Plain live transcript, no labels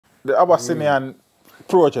the Abyssinian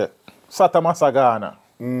project, Satamasagana,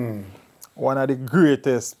 one of the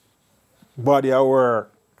greatest body of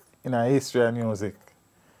work in our history of music.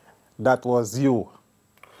 That was you.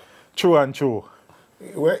 True and true.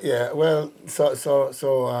 Well, yeah, well,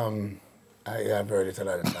 I've heard it a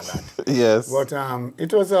lot. Yes. But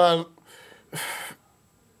it was all,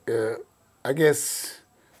 I guess,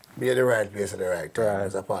 be at the right place at the right time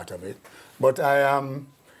as a part of it. But I am,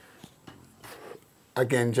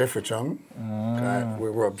 again, Jeffrey Chung. We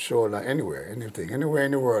rub shoulder anywhere, anything. Anywhere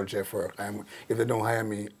in the world, Jeff work. If they don't hire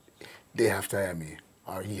me, they have to hire me.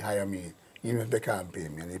 Or he hire me, even if they can't pay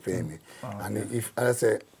me, and they pay me. And if, as I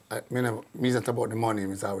say, it's not about the money,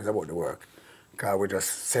 it's always about the work. Because we just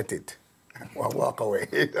set it and walk away.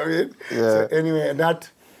 You know what I mean? Yeah. So anyway, that,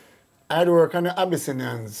 I'd work on the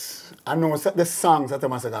Abyssinians. I know the songs at the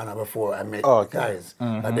Masagana before I met guys.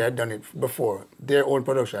 That they had done it before, their own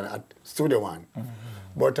production at Studio One.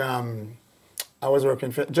 But I was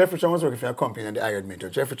working for, Jeffrey Chung was working for a company and they hired me to.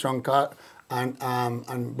 Jeffrey Chung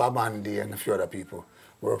and Bob Andy and a few other people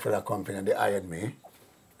worked for that company and they hired me.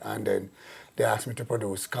 And then they asked me to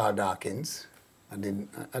produce Carl Dawkins. I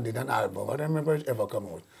did an album. I don't remember it ever come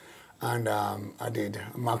out. And I did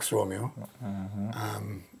Max Romeo.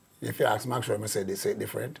 If you ask Max Romeo, they say it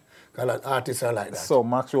different. Because artists are like that. So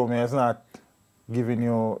Max Romeo is not giving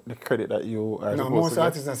you the credit that you are No, most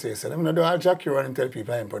artists don't say so. I'm not doing Jack Hero and tell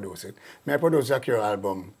people I didn't produce it. I produce Jack Hero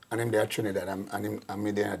album and him there Trinidad and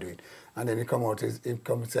me there do it. And then he come out, he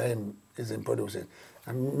come say him is in producing.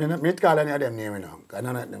 And me call any of them name, you know. Because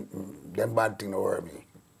none of them bad thing don't worry me.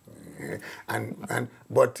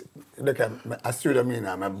 But look at a studio me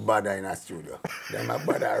now, I'm a bother in a studio. Them a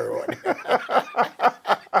bother road.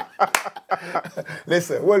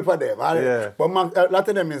 Listen, well for them. Yeah. But a lot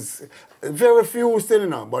of them is very few still, you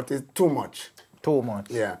know, but it's too much. Too much.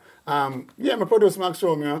 Yeah. Yeah, I produce Max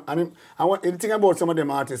Romeo. And the thing about some of them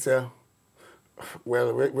artists,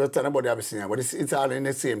 well, we're talking about the Abyssinian, but it's all in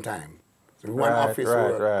the same time. So one office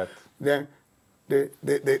work. Then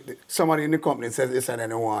somebody in the company says, listen, I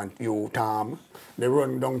don't want you, Tom. They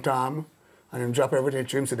run down Tom and then drop everything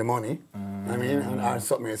to him to the money. I mean, and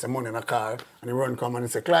something, it's money in a car. And he run come and he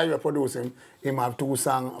say, Clive, you're producing. Him have 2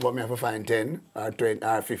 songs, but me have to find 10 or 20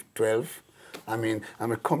 or 12. I mean, I'm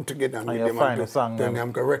going to come together and you find a song. Then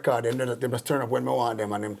I'm going to record them. They must turn up when I want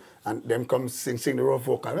them. And them come sing the rough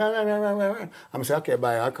vocal. I'm say, okay,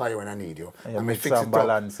 bye, I'll call you when I need you. And I fix it up.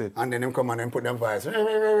 And then them come and put them voice,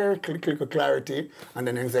 click clarity. And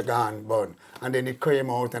then they say, go on, burn. And then it came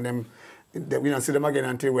out and them, we don't see them again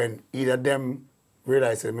until when either them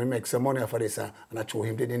realize that we make some money off of this and I show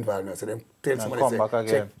him the involvement. So them tell somebody,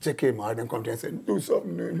 say, check him out, then come to and say, do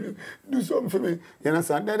something for me. You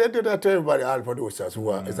understand? They do that to everybody, all producers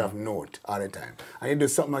who is of note all the time. And you do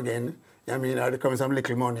something again, I mean, or they come with some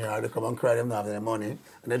little money, or they come and cry them not have their money,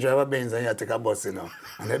 and they drive a Benz and you take a bus, you know,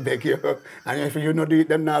 and they beg you. And if you not do it,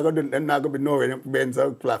 them not going to be nowhere, Benz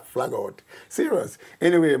will flag out. Serious.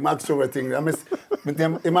 Anyway, Max over thing,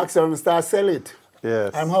 Max over start sell it.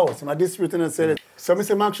 Yes. I'm house, I'm distributing and sell it. So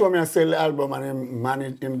Mr. Max show me I sell the album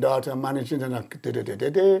and him daughter manage it and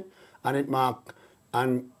it mark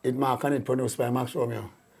and it produced by Max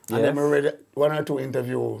Romeo. And then I read 1 or 2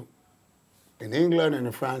 interviews in England and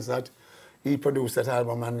in France that he produced that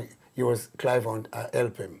album and he was Clive Hunt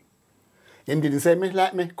help him. He didn't say me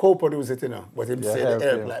like me co-produce it, you know, but he said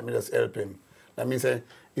help like me just help him. That means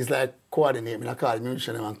it's like coordinate me. I call the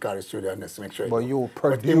musician and call the studio and just make sure. But you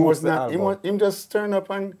produced the album. Him just turn up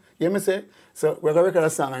and, you hear me say? So we're going to record a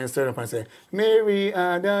song and he turn up and say, Mary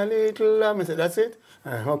had a little love. I say, that's it?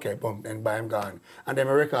 Okay, boom, then by him gone. And then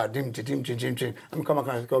I record, dim. I'm come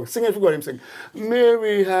back and go, sing it for God, him sing,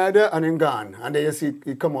 Mary had a, and him gone. And then you see,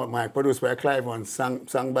 he come out, my produced by Clive Hunt,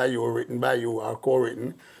 sung by you, written by you, or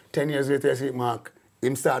co-written. 10 years later, you see Mark,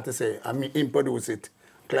 him start to say, I mean, him produce it.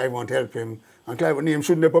 Clive Hunt help him. And Clive Hunt name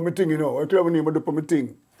shouldn't have put me thing, you know. Clive Hunt name would have put me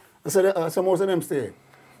thing. I said, so most of them stay.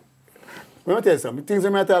 Let me tell you something. Things I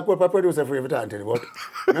might talk about a producer for every time, but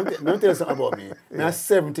let me tell you something about me. I'm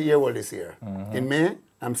 70-year-old this year. In May,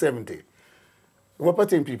 I'm 70. What I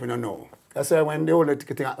think people don't know. That's why when they all take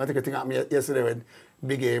a thing at me yesterday when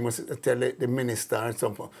Big A must tell the minister and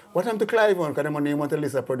something. What happened to Clive Hunt? Because they want a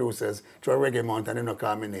list of producers to a reggae month and they don't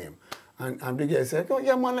call my name. And Big A said, oh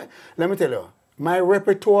yeah man, let me tell you. My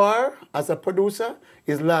repertoire as a producer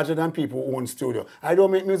is larger than people who own studio. I don't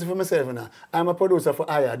make music for myself now. I'm a producer for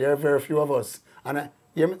hire. There are very few of us. And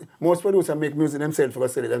most producers make music themselves for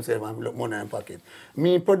sell it themselves and look money in pocket.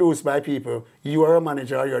 Me produced by people. You are a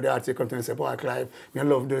manager, you're the artist, you come to me and say, boy, Clive, I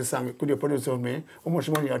love this song. Could you produce for me? How much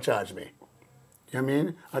money you charge me? You know what I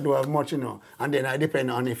mean? I do have much, you know. And then I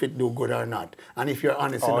depend on if it do good or not. And if you're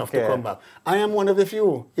honest enough to come back. I am one of the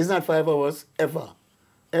few. It's not 5 hours, ever.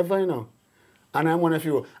 Ever, you know. And I'm one of the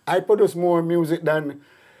few. I produce more music than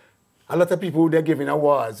a lot of people who they're giving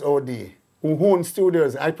awards, OD, who own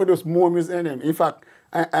studios. I produce more music than them. In fact,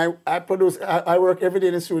 I work every day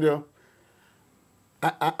in the studio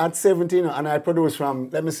at 17, and I produce from,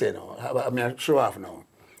 let me say now, I mean, I show off now.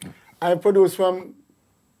 I produce from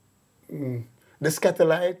the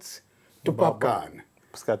Scatterlights to Popcorn.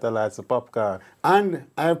 Scatterlights to Popcorn. And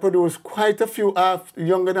I produce quite a few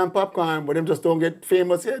younger than Popcorn, but them just don't get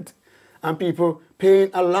famous yet. And people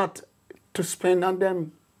paying a lot to spend on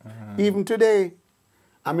them. Even today,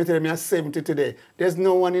 I'm telling you, I'm 70 today. There's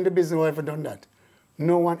no one in the business who ever done that.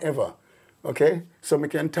 No one ever. Okay? So me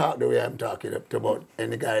can talk the way I'm talking about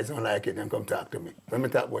any guys don't like it, then come talk to me. When me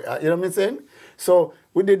talk about, you know what I'm saying? So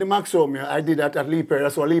we did the Max Romeo. I did that at Lee Perry.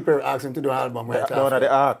 That's why Lee Perry asked him to do an album right after. Down at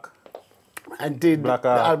the Ark. I did the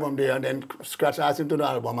album there, and then Scratch asked him to do the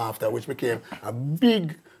album after, which became a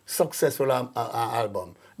big, successful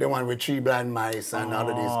album. The one with Three Blind Mice and all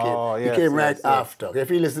of these came. It came right after. If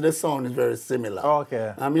you listen to the sound, it's very similar.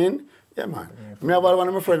 Okay. I mean, yeah, man. Me have one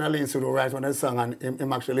of my friends, Aline, who write one of the song, and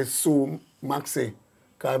him actually sue Maxi,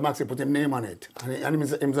 because Maxi put his name on it. And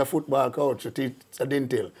he's a football coach, a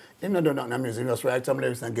dental. He not do nothing music, he just write some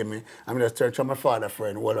lyrics and give me. I just church from my father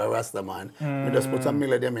friend, who was a Rasta man. I just put some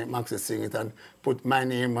melody and make Maxi sing it, and put my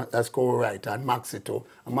name as co-writer, and Maxi too.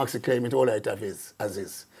 And Maxi claim it all right as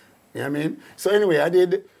his. You know what I mean? So anyway, I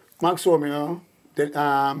did Max Romeo,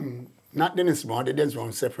 not Dennis Brown, the Dennis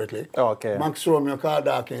Brown separately. Okay. Max Romeo, Carl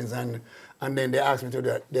Dawkins, and then they asked me to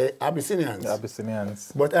do the Abyssinians. The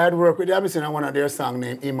Abyssinians. But I had worked with the Abyssinians on one of their songs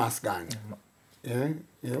named Imasgan. Yeah?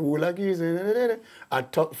 Who like easy?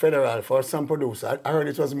 At Top Federal for some producer. I heard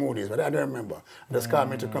it was Moody's, but I don't remember. Just called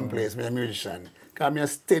me to come play as me a musician. Called me a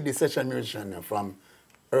steady session musician from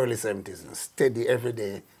early 70s. Steady every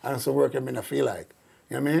day. I also work when I feel like.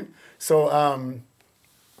 You know what I mean? So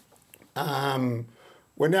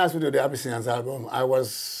when they asked me to do the Abyssinians album, I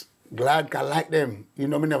was glad, because I like them. You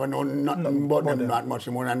know, me never know nothing about them, not much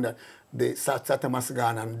more than the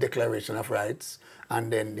Satamasgan and Declaration of Rights,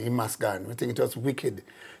 and then the Imasgan. I think it was wicked.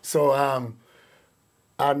 So,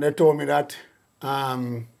 and they told me that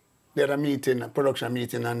they had a meeting, a production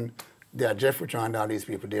meeting, and they had Jeff Richard and all these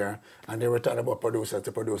people there, and they were talking about producers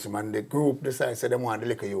to produce them, and the group decided they wanted the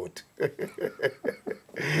liquor youth.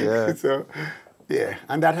 Yeah. So, yeah,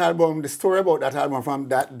 and that album, the story about that album from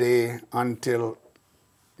that day until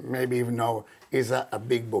maybe even now is a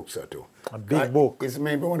big book, so too. A big book. It's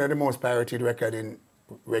maybe one of the most pirated records in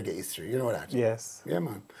reggae history. You know that? Yes. Yeah,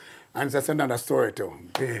 man. And that's another story too.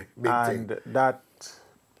 Big thing. And that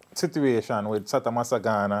situation with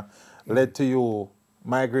Satamasagana led to you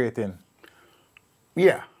migrating.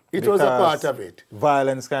 Yeah, it was a part of it.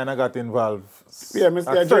 Violence kind of got involved. Yeah,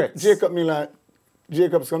 Mr. Jacob Miller.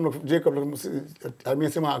 Jacob, I mean,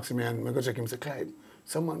 someone asked me, and I go check him and say, Clive,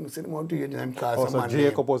 someone said, what do you name? So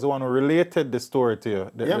Jacob was the one who related the story to you?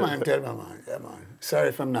 Yeah, man, tell me, man. Yeah, man. Sorry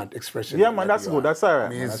if I'm not expressing. Yeah, man, that's good. That's all right. I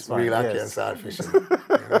mean, it's real and selfish.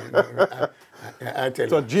 I tell you.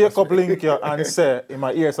 So Jacob link you and say, he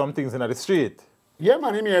might hear some things in the street? Yeah,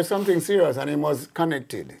 man, he heard something serious and he was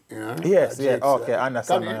connected, you know? Yes, yeah, okay, I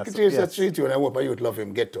understand. Yes. Treat you and I hope you would love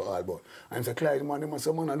him, get to all, but I'm saying, Clyde, man, they must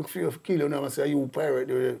say, man, I look for you, kill you, and I say, you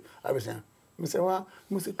pirate, I was saying, I say, what?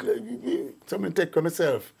 I say, Clyde, so I take for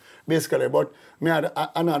myself, basically, but me had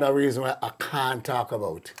another reason why I can't talk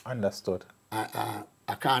about. Understood. I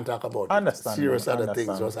can't talk about Understand, serious other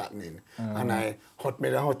things was happening. And I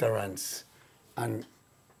made a utterance, and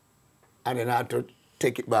then I had to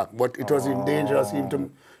take it back. But it was dangerous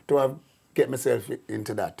even to have get myself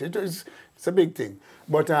into that. It's a big thing.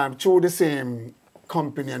 But through the same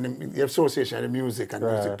company and the association of the music and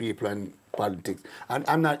music people and politics,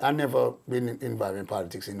 and I've never been involved in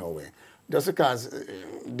politics in no way. Just because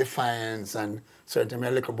defiance and certainly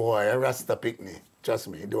a little boy, a Rasta picnic, trust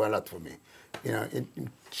me, it do a lot for me. You know, it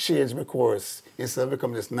changed my course. Instead of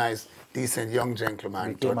becoming this nice, decent young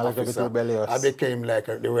gentleman, I became like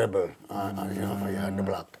the rebel, you know, on the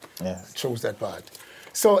block. Yes. Chose that part.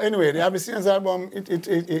 So anyway, the Abyssinians album,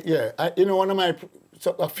 you know, one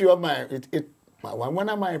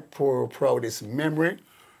of my proudest memory,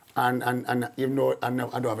 and even though I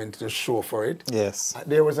don't have anything to show for it. Yes.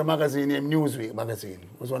 There was a magazine named Newsweek magazine.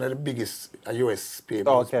 It was one of the biggest US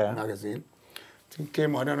papers magazine. It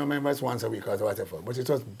came out, I don't remember, it's once a week or whatever, but it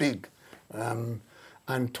was big. And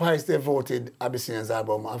twice they voted Abyssinians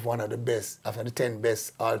album as one of the best, after the 10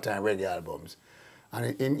 best all-time reggae albums.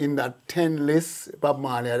 And in that 10 list, Bob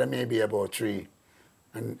Marley had maybe about 3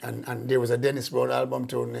 And there was a Dennis Brown album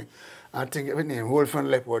too. I think his name, Whole Front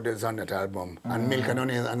Leopard is on that album. And Milk and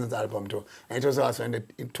Honey is on that album too. And it was also in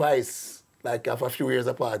twice, like after a few years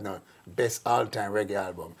apart now, best all-time reggae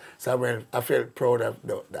album. So I felt proud of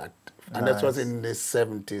that. And that was in the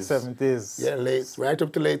 70s. 70s. Yeah, late, right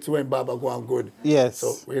up to late when Baba go on good. Yes.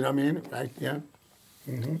 So, you know what I mean? Right, yeah.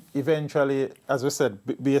 Eventually, as we said,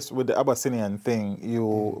 based with the Abyssinian thing, you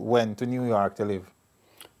went to New York to live.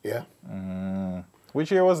 Yeah.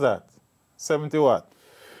 Which year was that? 70 what?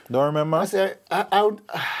 Don't remember? I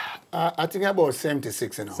think about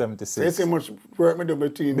 76, you know. 76. There's so much work me do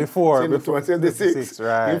between before 76.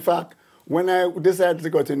 Right. In fact, when I decided to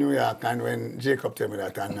go to New York and when Jacob told me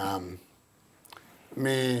that, and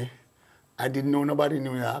I didn't know nobody in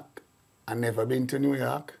New York. I never been to New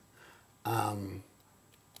York. I've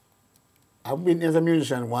been as a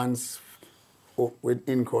musician once with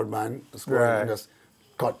In-Code Band, and just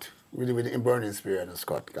cut. We did in Burning Spirit and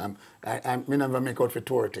Scott. I never make out for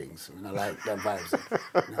tour things. I like that vibes.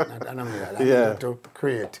 I don't know. I like to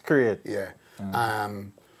create. Yeah.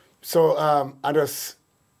 So I just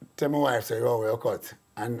tell my wife, say, oh, we'll cut.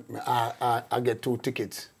 And I get 2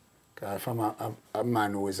 tickets from a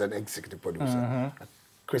man who is an executive producer, a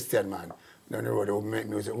Christian man. Down the road, they will make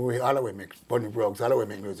music. We all the way make, Bunny Brooks, all the way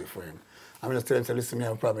make music for him. I'm just telling him, say, listen, I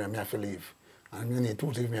have a problem, I have to leave. And I need to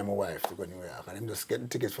leave me and my wife to go to New York. And him just get the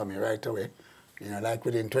tickets for me right away. You know, like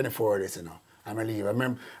within 24 days, you know. I'm going to leave. I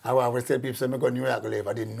remember, I always tell people, say, I'm going to New York to live.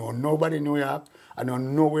 I didn't know nobody in New York. I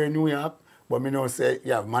don't know nowhere in New York. But me know, say,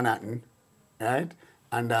 you have Manhattan, right?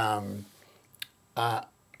 And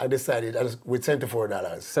I decided, with $74.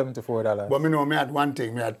 $74. But me know, me had one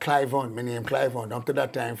thing. Me had Clive Hunt. My name Clive Hunt. Up to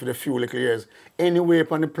that time, for the few little years, anywhere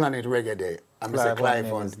on the planet reggae day, I'm say Clive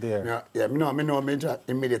Hunt. Yeah, me know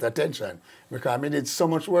immediate attention. Because I did so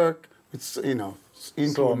much work, with, you know,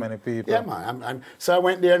 so many people. Yeah, man. So I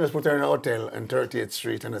went there and just put her in a hotel on 30th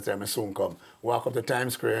Street, and I said, I soon come. Walk up to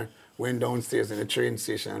Times Square, went downstairs in the train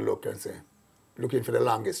station and look and say, looking for the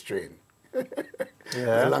longest train.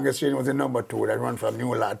 The longest train was the number 2 that run from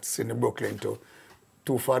New Lots in the Brooklyn to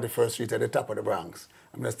 241st Street at the top of the Bronx.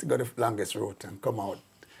 I'm just got the longest route and come out.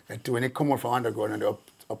 And when you come out from underground and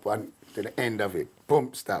up on to the end of it,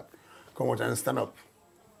 boom, stop. Come out and stand up.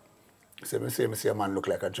 So I see a man look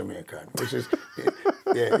like a Jamaican, which is,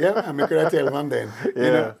 yeah, I could tell him then. You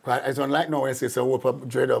know, it's unlike now when I say so whoop up,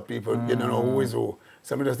 dread up people, you don't know who is who.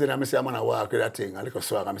 So I just did, I say, I'm going to walk with that thing, a little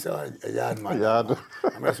swag. I say, oh, a yard man. Yard.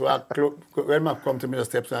 I just walk, when I come to me the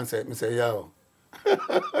steps and say, yo.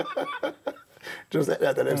 Just like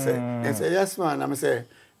that, and they say, yes, man. I say,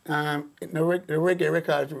 the reggae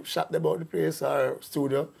record shop about the place or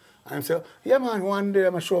studio. And I say, yeah, man, one day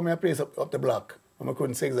I'm going to show me a place up the block. And I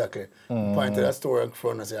couldn't say exactly. Point to that store in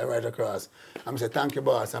front and say, right across. I'm say, thank you,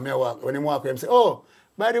 boss. And I walk. When he walk, I say, oh,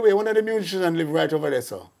 by the way, one of the musicians live right over there,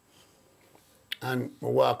 so. And I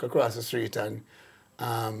walk across the street and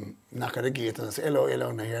knock at the gate and say, hello,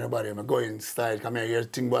 hello, not hear nobody. I go inside, come here, hear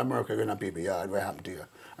thing about America going to people yard, what happened to you?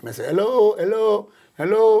 And I say, hello, hello,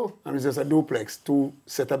 hello. And it's just a duplex, 2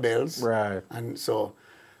 set of bells. Right. And so,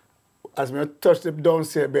 as I touch the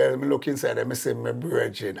downstairs bell, I look inside and I see my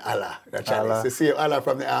virgin, Allah, the chalice. Allah. You see Allah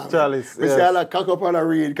from the arm. Chalice, we say, Allah, cock up and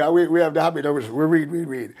read, because we have the habit of we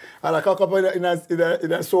read. Allah, cock up in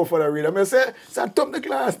a sofa and read. And I say, top the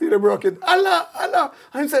glass, need to broke it. Allah, Allah.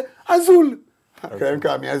 And he say, Azul. Okay,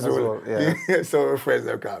 call me Azul. Yeah. So our friends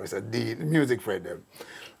have called me, say, the music friend them.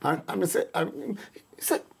 And I say,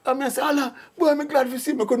 Allah, boy, I'm glad to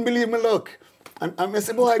see him. I couldn't believe my luck. And I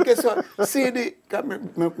said, boy, guess what? See my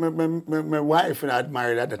wife and I had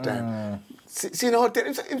married at the time. See the hotel?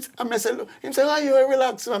 I said, oh, you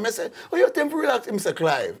relax. I said, oh, you're temporary relax. He said,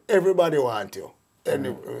 Clive, everybody want you.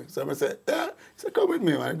 So I said, yeah. He said, come with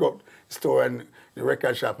me. And I go to the store and the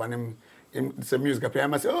record shop and it's a music player.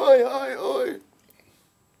 I said, oi, oi, oi.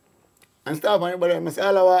 And stop everybody. I said,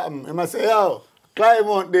 hello, I said, yo, Clive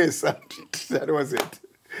want this. That was it.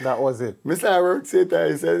 That was it. Mr. I worked sit there,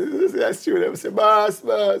 he said, that's true. I said, boss,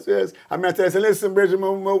 yes. I'm going to tell you, listen, Bridget,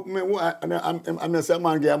 I'm going to say,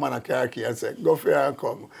 man, give a man a car key. I said, go for it and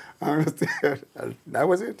come. That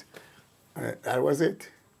was it. That was it.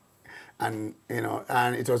 And, you know,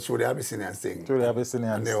 and it was through the Abyssinian thing. Through the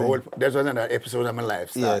Abyssinian thing. That was another episode of my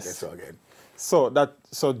life started, yes. So again.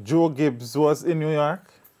 So Joe Gibbs was in New York?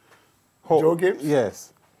 Joe Gibbs?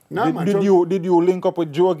 Yes. No, did you link up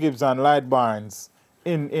with Joe Gibbs and Light Barnes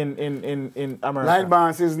in America? Light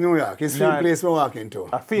Barnes is New York. It's the place we walk into.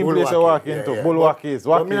 A film place we walk into. Bulwackies.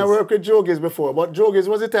 I mean, I worked with Joe Gibbs before, but Joe Gibbs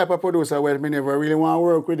was the type of producer where me never really want to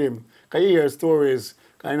work with him. Because you hear stories,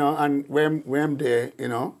 you know, and when I'm there, you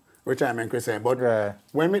know, retirement Christian. But Right.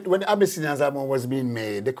 when the Abyssinians album was being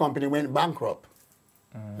made, the company went bankrupt.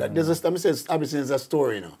 That there's a, let me say, Abyssinians is a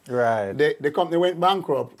story, you know. Right. The company went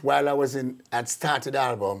bankrupt while I'd started the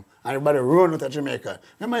album, and everybody run out of Jamaica.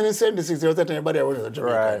 Remember in the 76, there was that everybody run out of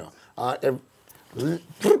Jamaica, Right. you know.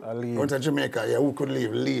 I leave. Went to Jamaica, yeah, who could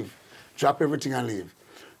leave, drop everything and leave.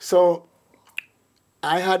 So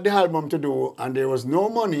I had the album to do, and there was no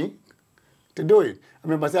money to do it. I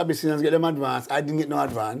remember the Abyssinians get them advance. I didn't get no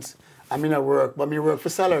advance. I mean, I work, but me work for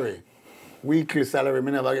salary. Weekly salary,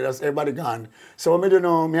 me never get us, everybody gone. So what me do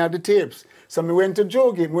now, me have the tapes. So me went to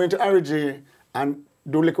Jogi, me went to RG and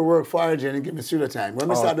do little work for RG and give me studio time. When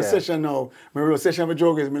me start the session now, me do a session with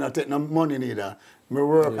Jogi, me not take no money neither. Me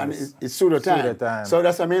work and it's studio time. So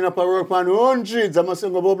that's why me end up I work on hundreds. I must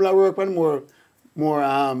go bubble and work on more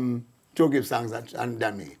Jogi songs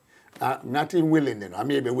than me. Not even willing, you know. I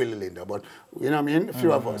may be willing, though, but you know what I mean? A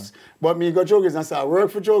few of us. But me go Joe Gibbs and start work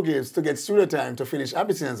for Joe Gibbs to get studio time to finish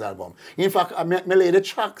Abyssinians album. In fact, I laid the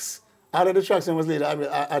tracks. All of the tracks I was laid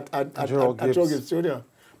at Joe Gibbs studio.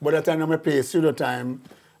 But that time I pay studio time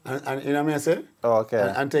and you know what I say?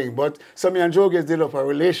 Okay. And thing. But so me and Joe Gibbs developed a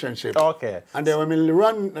relationship. Okay. And then when we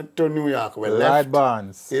run to New York, we left. Light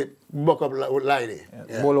Bonds. It buck up with Lighty.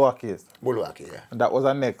 Yeah. Bulwakis. Bulwaki, yeah. And that was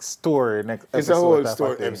a next story, next episode. It's a whole of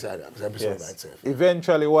story, thing. episode by itself.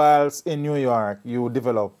 Eventually, whilst in New York, you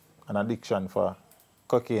developed an addiction for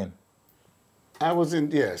cocaine. I was in,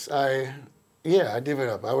 yes, I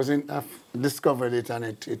developed. I discovered it and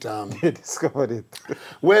it You discovered it.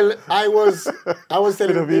 well, I was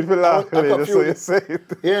telling The people laugh so you say it.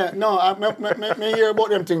 Yeah, no, me hear about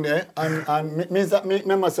them thing there, and means that me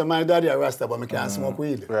must say my daddy a Rasta, but me can't smoke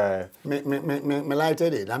weed. Right. Me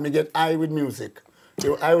lighted it, and me get high with music.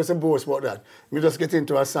 I was a boast about that. Me just get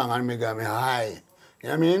into a song and me get me high. You know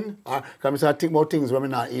what I mean? Because I start think about things when me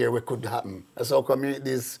not hear what could happen. That's how come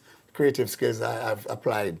these creative skills I've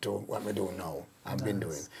applied to what me do now. I've been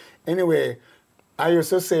doing. Anyway, I used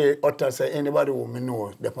to say, anybody who me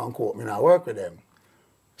know, they can court me, I work with them.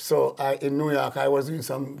 So in New York, I was doing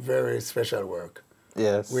some very special work.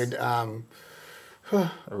 Yes. With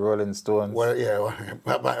Rolling Stones. well, yeah,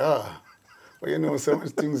 but you know, so much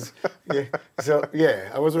things. Yeah. So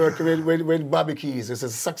yeah, I was working with Bobby Keys. It's a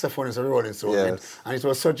saxophonist, a Rolling Stone, Yes. and it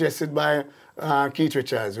was suggested by Keith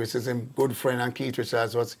Richards, which is a good friend, and Keith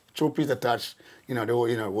Richards was through Peter Touch. You know, the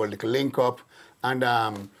whole, like a link up,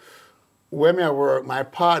 and when I work, my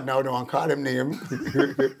partner, I don't want to call him name.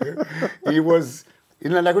 He was,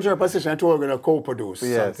 like whichever position I told we're going to co-produce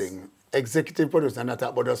something, executive producer, and not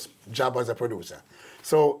that, but just job as a producer.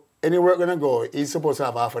 So anywhere we're going to go, he's supposed to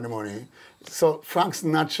have half of the money. So Frank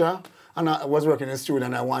Sinatra, and I was working in the studio,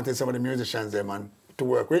 and I wanted some of the musicians there, man, to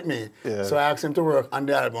work with me. Yeah. So I asked him to work on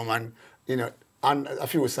the album, and on a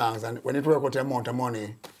few songs. And when it worked out the amount of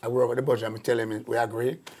money, I work with the budget, I tell him we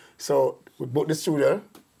agree. So we booked the studio.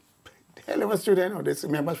 Hell of a studio, you know. This,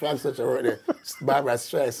 remember Frank Sinatra worked there. Barbara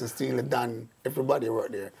Streisand, Steely Dan, everybody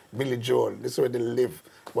worked there. Billy Joel, this is where they live.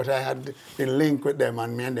 But I had the link with them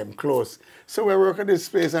and me and them close. So we work at this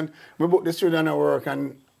space and we booked the studio and I work,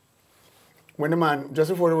 and when the man,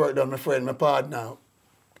 just before the work done, my friend, my partner,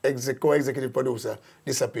 co-executive producer,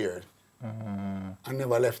 disappeared. I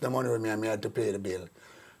never left the money with me and I had to pay the bill.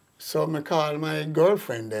 So I called my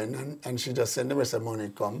girlfriend then and she just sent the rest of the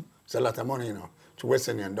money come. It's a lot of money, to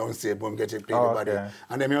Western Union, downstairs, boom, get it paid everybody. Okay.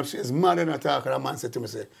 And then me upstairs, mad and attack, and a man said to me,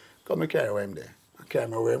 come and carry him there. I carry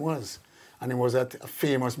him where he was. And he was a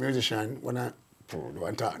famous musician, one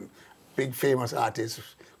time, big famous artist,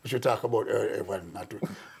 which we talk about earlier. Well, not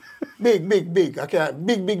big. I can't,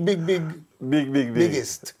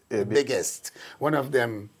 biggest. Yeah, biggest. One of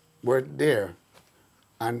them were there,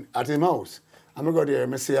 and at his house. I'm going to go there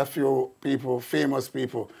and see a few people, famous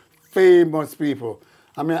people.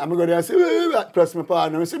 I'm going to go there and say, plus my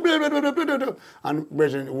partner, and say, blah, blah, blah, blah, blah, blah. And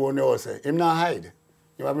Bridget won't know, say, him not hide.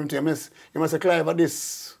 You have him to, you must Clive at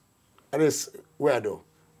this weirdo.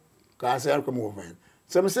 Because I say, I'll come over.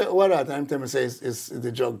 So I say, what that time tell me say is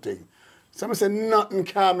the drug thing. So I say, nothing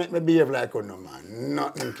can make me behave like no man.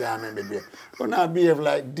 Nothing can make me behave. But not behave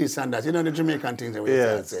like this and that. You know the Jamaican things that we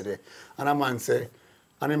say there. And a man say,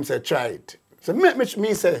 and him say, try it. So let me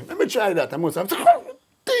try that. I must have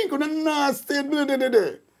think on a nasty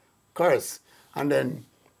curse. And then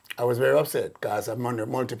I was very upset because I'm under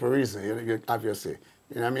multiple reasons, obviously.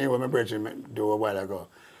 You know what I mean? What my brother do a while ago.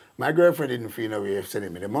 My girlfriend didn't feel no way of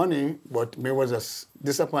sending me the money, but me was just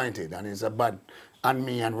disappointed, and it's a bad, and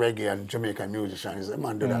me and reggae and Jamaican musicians, a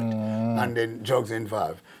man do that, and then drugs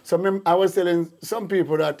involved. So I was telling some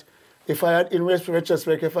people that if I had, in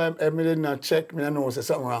retrospect, if I did not check, I know there's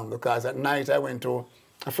something wrong, because at night I went to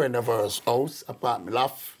a friend of ours' house, apartment,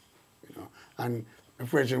 loft, And my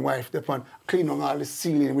friend's wife, they clean on all the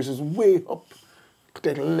ceiling, which is way up.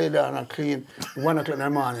 Take leather and clean 1 o'clock in the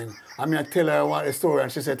morning. I mean, I tell her what the story,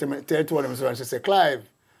 and she said to me, told him so, and she said, Clive,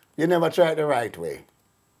 you never tried the right way.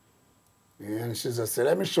 Yeah, and she just said,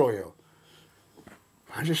 let me show you.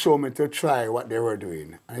 And she showed me to try what they were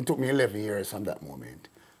doing. And it took me 11 years from that moment.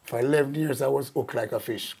 For 11 years, I was hooked like a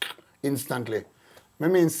fish, instantly. I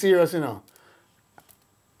mean, serious, you know.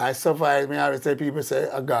 I survived. I always tell people, say,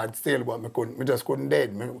 oh, God still, but I just couldn't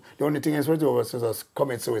dead. The only thing I was doing was to just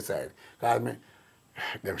commit suicide. Because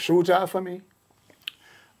them shoot off for me.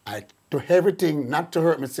 I do everything not to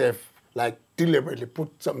hurt myself, like deliberately put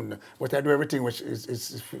something, but I do everything which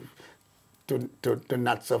is to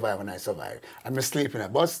not survive when I survive. I sleep in a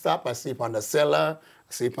bus stop, I sleep on the cellar,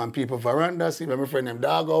 I sleep on people's veranda, I sleep on my friend them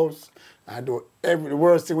dog house. I do the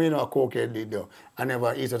worst thing we know a cokehead did do. I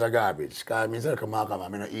never eat out of garbage. Because I mean, I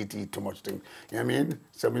don't eat too much thing. You know what I mean?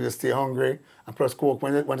 So I just stay hungry. And plus coke,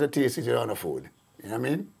 when I taste it, you don't have food. You know what I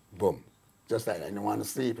mean? Boom. Just like that. I don't want to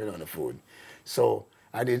sleep, you don't have food. So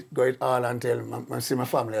I did go it all until I see my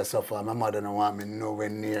family suffer. My mother don't want me nowhere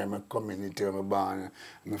near my community, my barn,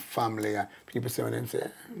 my family. People say when they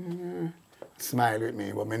say, smile with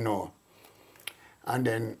me, but me know. And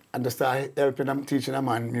then I just started helping them, teaching a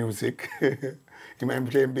man music. He might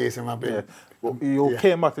be playing bass in my bed. Yeah. You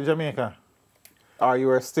came back to Jamaica? Or you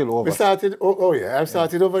were still over? We started, I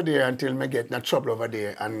started over there until I get in trouble over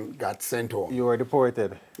there and got sent home. You were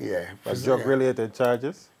deported? Yeah. For drug-related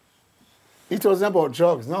charges? It wasn't about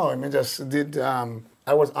drugs, no. I just did,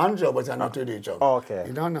 I was on drugs, but I not to do drugs. Oh, okay.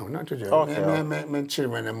 You don't know, not to do drugs. Okay. My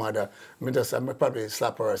children and mother, I probably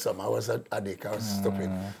slap her or something. I was an addict, I was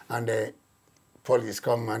stupid. And the police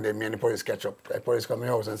come and me and the police catch up. The police come in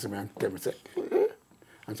the house and see me and tell me, say,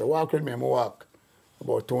 and so walk with me, and I walk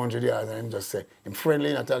about 200 yards, and him just say, I'm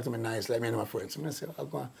friendly, and talk to me nice, like me and my friends. And I say, I'll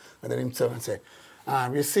go on. And then him tell me and say,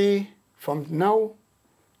 you see, from now,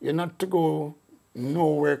 you're not to go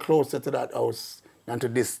nowhere closer to that house than to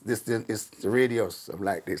this radius of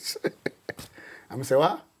like this. And I say,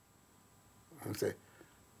 what? And I say,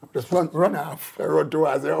 just run off. I run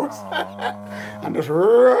towards the house. And just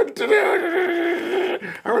run to the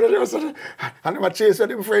I run to the house. And I chase with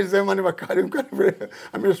them friends them and I call them.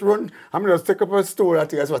 I just run. I just take up a stone. I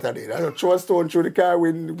think that's what I did. I just throw a stone through the car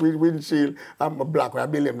windshield. I'm a black, I'm a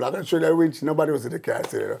building black. I throw the windshield. Nobody was in the car.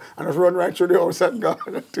 So, and just run right through the house and go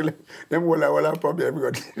until them will probably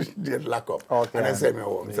everybody get locked up. Okay. And they send me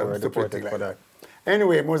home. So stupid thing like that.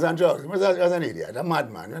 Anyway, I was on drugs. I was an idiot, a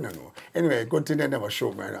madman, I don't know. Anyway, good thing they never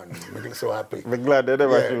shoot me. I'm so happy. I'm glad they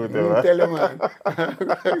never shoot you. Tell you, man.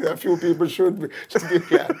 A few people should be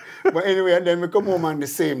glad. But anyway, and then we come home and the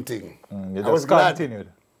same thing. You just continued?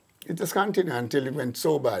 It just continued until it went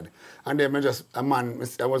so bad. And then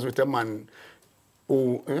I was with a man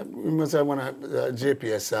who, he must have one of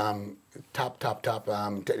JPS top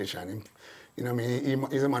technician. You know what I mean?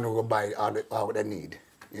 He's a man who will buy all what they need.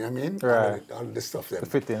 You know what I mean? Right. All this stuff. The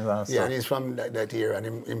fittings and stuff. Yeah, and he's from that era,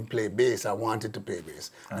 and him play bass. I wanted to play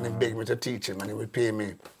bass. And he begged me to teach him, and he would pay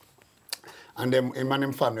me. And then him and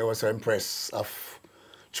his family was so impressed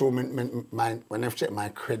through when I checked my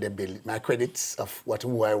credibility, my credits of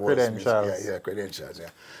who I was. Credentials. Yeah, credentials, yeah.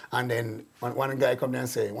 And then one guy come there and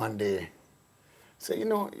say one day, say, you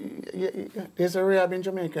know, there's a rehab in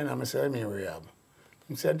Jamaica. And I said, I mean rehab.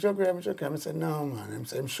 He said, drug rehab. I said, no, man.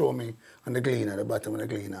 He showed me on the gleaner, the bottom of the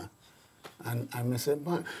gleaner. And I said,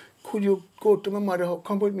 man, could you go to my mother,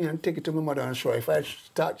 come with me and take it to my mother and show her. If I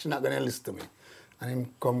start, she's not going to listen to me. And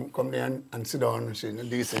him come there and sit down, and she's in a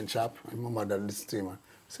decent shop, and my mother listened to him. I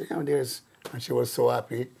said, you know, there's, and she was so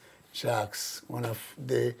happy. She asked one of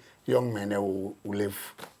the young men who live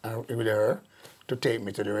with her to take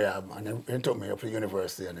me to the rehab. And he took me up to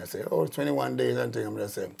university, and I said, oh, 21 days and thing. I'm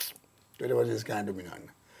just saying, what this can't do me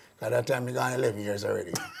none. At that time, I gone 11 years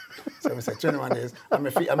already. So I said, 21 days. I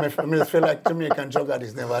just feel like Jamaican drug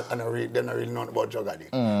addicts they don't really know about drug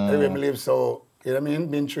addict. Anyway, I live so, you know what I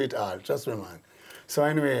mean? Been through it all, trust me, man. So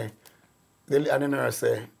anyway, and the nurse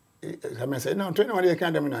say, I say, no, 21 days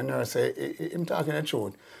can't do me none. The nurse say, I'm talking the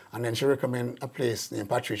truth. And then she recommend a place named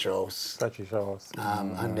Patricia House. Patricia House.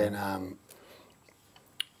 And then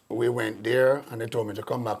we went there, and they told me to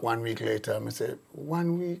come back 1 week later. I said,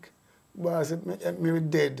 1 week? But I said, maybe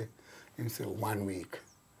dead. He said, 1 week.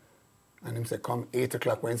 And he said, come 8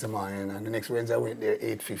 o'clock Wednesday morning. And the next Wednesday I went there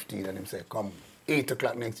 8:15. And he said, come 8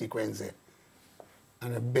 o'clock next week Wednesday.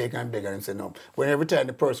 And I beg and beg. And he said, no. When every time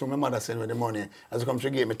the person, my mother sent me the money, as I come to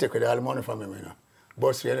get me, take away all the money from him, you know.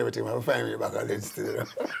 Bust me and everything, I will find me back again still.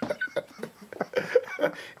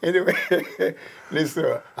 Anyway,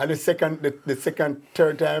 listen, and the second,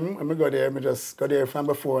 third time, I go there, I just go there from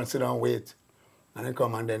before and sit down and wait. And they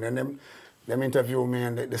come and then them interview me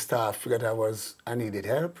and the staff figured I needed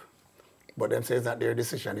help. But them says that their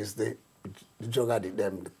decision is the drug addict,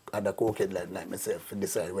 them other cokehead like myself to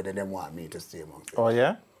decide whether they want me to stay amongst them. Oh,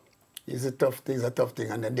 yeah? It's a tough thing.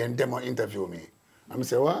 And then them will interview me. And I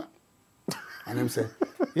say, what? And them say,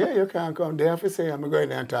 yeah, you can't come. They have to say, I'm going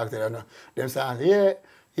there and talk to them. Them say, yeah,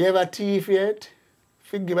 you have a thief yet?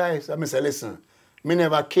 Forgive us. I say, listen, me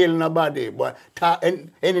never kill nobody, but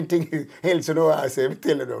anything else, you know, I say, I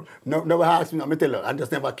tell them. Never ask me, I tell them, I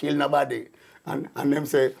just never kill nobody. And them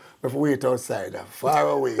say, if we wait outside, far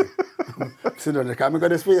away. Sit down, because I'm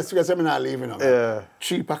going to speak seminar leaving. Yeah.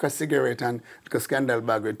 3 pack of cigarette and a scandal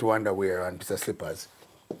bag with 2 underwear and piece of slippers.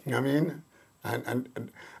 You know what I mean?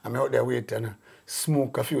 And I'm out there waiting and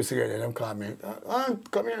smoke a few cigarettes and them call me,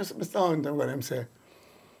 come here, Mr. Hunt. I'm going to say,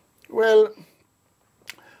 well,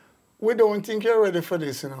 we don't think you're ready for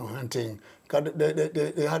this, you know, and thing. Because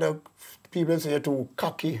they had people say you're too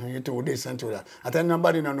cocky and you're too this and too that. I tell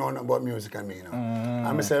nobody don't know about music and me, you know. And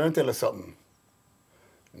I say, let me tell you something.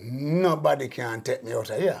 Nobody can take me out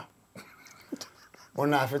of here.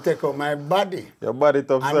 When I have to take out my body. Your body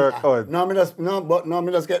tough circuit. Me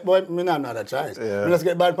just get, boy, me not another choice. Yeah. Me just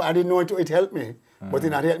get bad, I didn't know it helped me. But it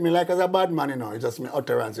not helped me like as a bad man, you know. It's just my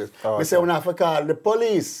utterances. Oh, Me say, when I have to call the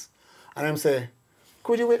police, and them say,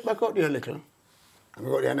 could you wait back out there a little? And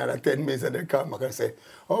we go there another 10 minutes and they come back and say,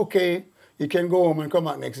 okay, you can go home and come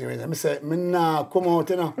back next week. And I say, me nah, come out,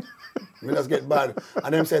 you know. Me just get bad.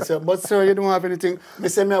 And them say, but sir, you don't have anything. Me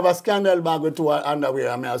say, me have a scandal bag with 2 underwear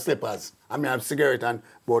and me have slippers. And me have cigarette and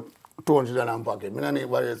about 200 in my pocket. Me don't need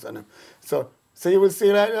what else. So you will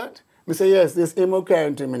see like that? Me say, yes, this emo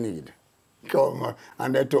quarantine me need. Come on.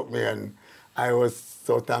 And they took me and I was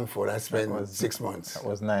so thankful. I spent 6 months. That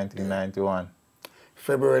was 1991.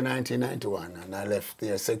 February 1991, and I left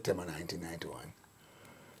there September 1991.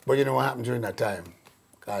 But you know what happened during that time?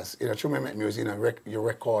 Because, you know, through my music, you know, you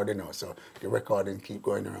record, you know, so the recording keep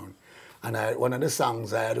going around. And one of the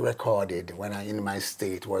songs I had recorded when I in my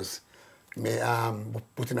state was me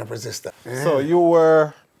putting up resistor. So you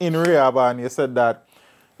were in rehab and you said that,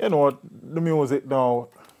 you know, the music now.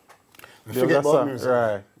 Forget about music.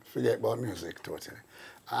 Right. Forget about music, totally.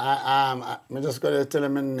 I'm just going to tell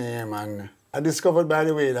him my name, and I discovered, by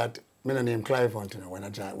the way, that my name CLIVE HUNT, you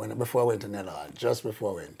know, before I went to Nelard, just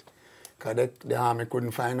before I went. Because the army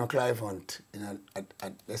couldn't find no CLIVE HUNT. You know,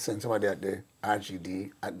 they sent somebody at the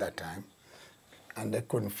RGD at that time, and they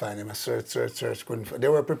couldn't find him. I searched, couldn't find. They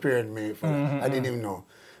were preparing me for that. I didn't even know.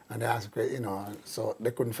 And they asked, you know, so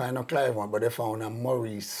they couldn't find no CLIVE HUNT, but they found a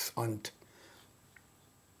Maurice Hunt.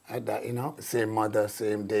 At that, you know, same mother,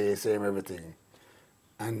 same day, same everything.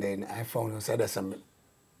 And then I found out, so that's when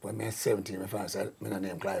I was 17, I found out my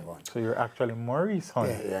name CLIVE HUNT. So you're actually Maurice Hunt.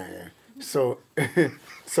 Yeah. So,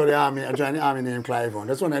 the army, I joined the army named CLIVE HUNT.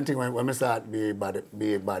 That's one of the things when I start be bad,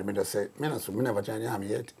 I just say, I never joined the army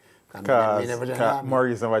yet. Because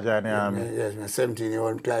Maurice never joined the army. Yes, I'm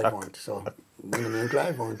 17-year-old CLIVE HUnt. So, my name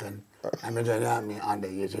CLIVE HUnt, and I'm joining the army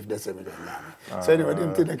underage if they say me join the army. So anyway,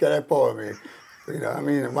 them things they can empower me. You know, I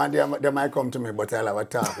mean, one day they might come to me, but I'll have a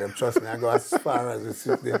talk. Trust me, I go as far as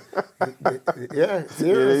yeah,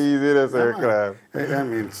 serious. Easy to say, Clive. I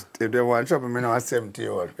mean, if they want trouble, me now at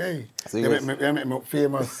 70-year-old. Hey, So they make me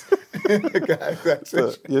famous.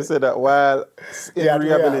 So you said that while in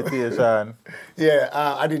rehabilitation.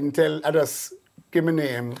 I didn't tell, I just give my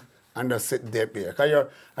name and just sit there. Because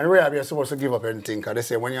in rehab, you're supposed to give up everything. Because they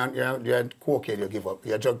say when you're cocaine, you give up.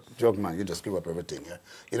 You're drug man, you just give up everything. Yeah?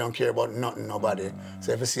 You don't care about nothing, nobody.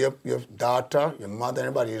 So if you see your daughter, your mother,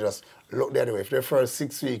 anybody, you just look the other way. If the first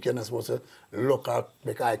 6 weeks, you're not supposed to look or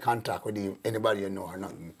make eye contact with anybody you know or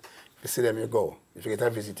nothing. If you see them, you go. If you get a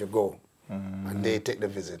visit, you go. And they take the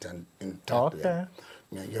visit and talk to them.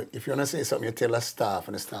 Yeah, if you want to say something, you tell the staff,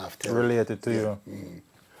 and the staff tell related to you.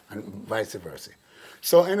 And vice versa.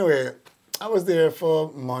 So anyway, I was there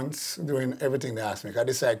for months doing everything they asked me. I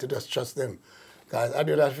decided to just trust them. Because I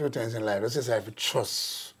do that a few times in life. I just decided to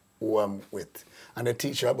trust who I'm with. And they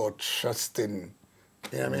teach you about trusting,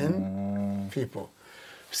 you know what I mean? People.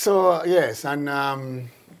 So, yes, and I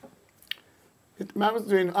was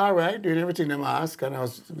doing all right, doing everything they asked, and I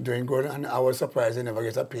was doing good. And I was surprised you never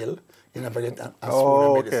get a pill. You never get a spoon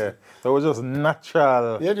of medicine. Okay. So it was just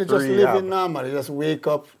natural. Yeah, you just living normal. You just wake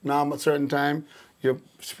up normal at a certain time. You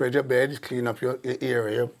spread your bed, clean up your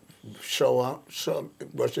area, shower,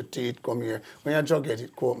 brush your teeth, come here. When you're drug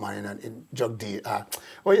addict, quote man, in drug D.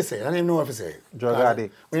 What you say? I don't even know what you say. Drug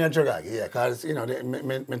addict. When you're drug addict, yeah, because, you know,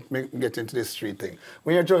 me get into this street thing.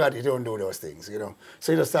 When you're drug addict, you don't do those things, you know.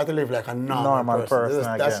 So you just start to live like a normal person.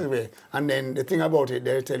 That's the way. And then the thing about it,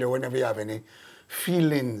 they tell you whenever you have any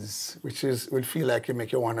feelings, which would feel like you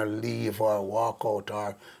make you want to leave or walk out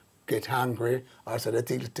or get hungry, or so they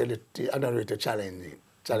tell you another way to challenge it.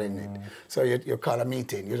 So you call a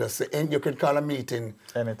meeting. You just say, and you could call a meeting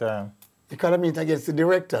anytime. You call a meeting against the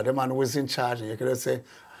director, the man who was in charge. You could just say,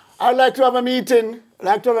 I'd like to have a meeting. I'd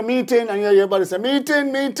like to have a meeting. And you hear everybody say,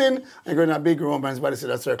 meeting. And you go in a big room and everybody sit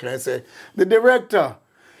in a circle and say, the director,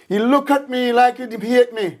 he look at me like he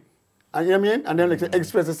hate me. And you know what I mean? And then like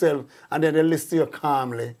express yourself, and then they listen to you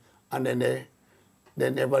calmly, and then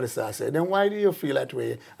everybody starts saying, then why do you feel that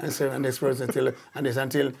way? And so and this person until and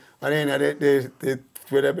the end of they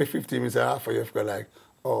whether 15 minutes or half, you go like,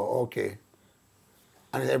 oh, okay.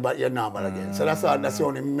 And everybody you're normal again. So that's the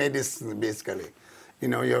only medicine basically. You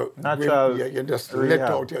know, you just rehab. let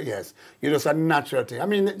out your you're just a natural thing. I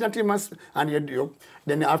mean, nothing must, and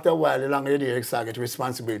then after a while, the longer you do, you start get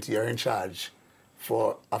responsibility. You're in charge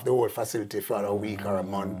of the whole facility for a week or a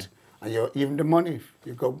month, and even the money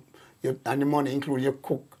and the money include your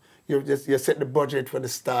cook. You set the budget for the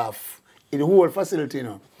staff in the whole facility, you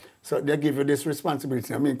know. So they give you this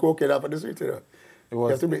responsibility. I mean, cook it up for the street, you know. It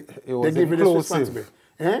was they give you this responsibility.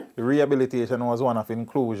 Eh? The rehabilitation was one of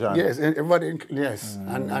inclusion. Yes, everybody. Yes,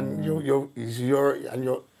 and you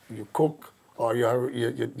cook, or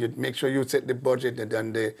you make sure you set the budget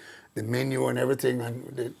and the menu and everything,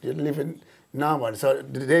 and you're living normal. So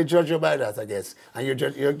they judge you by that, I guess, and you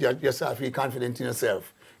yourself feel confident in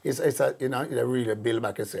yourself. It's you really build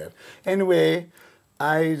back yourself. Anyway,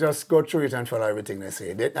 I just go through it and follow everything they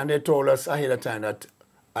say. And they told us ahead of time that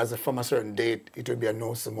from a certain date, it would be a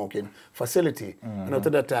no smoking facility. And up to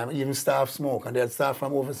that time, even staff smoke, and they had staff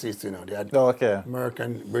from overseas, you know. They had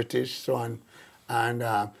American, British, so on. And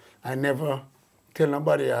I never tell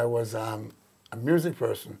nobody I was a music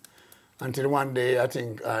person until one day, I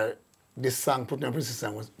think this song, Put Me on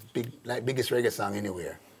Prison, was biggest reggae song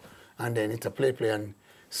anywhere. And then it's a play, and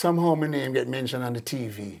somehow my name get mentioned on the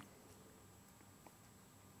TV.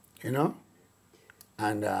 You know?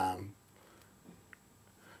 And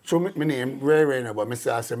so my name, very now, but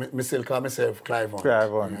I still call myself Clive Hunt.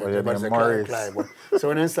 Clive Hunt, but your name Morris. Clive. So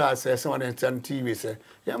when I start say, someone on TV say,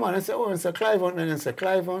 yeah man, I say, oh, it's a Clive Hunt, and I say,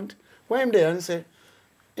 Clive Hunt? Why him there? And I say,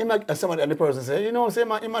 and the person say, you know, say,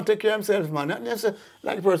 man, he might take care of himself, man. And say,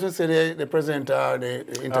 like the person say, the presenter, the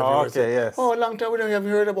interviewer. Oh, okay, yes. Oh, long time we don't have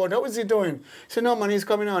heard about that. What's he doing? He said, no, man, he's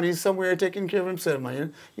coming on. He's somewhere taking care of himself,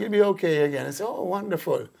 man. He'll be okay again. I said, oh,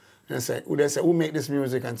 wonderful. And I said, who make this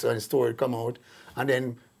music? And so the story come out. And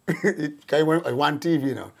then it went on one TV,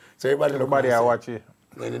 you know. So everybody watch it.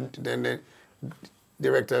 Then the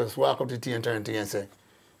directors walk up to the and turn to and say,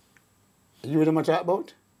 you know what I'm talking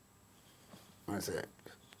about? And I said,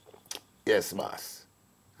 yes, boss.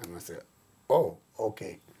 And I said, oh,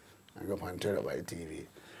 okay. I go up and turn up by the TV.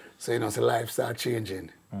 So, you know, so life start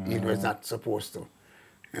changing, even though it's not supposed to.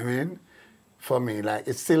 I mean, for me, like,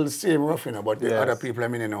 it's still the same rough, you know, but the other people, I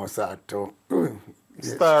mean, you know, start to...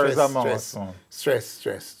 Stars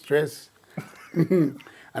stress. And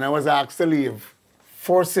I was asked to leave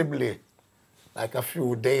forcibly, like a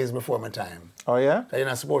few days before my time. Oh, yeah? You're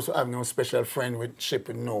not supposed to have no special friend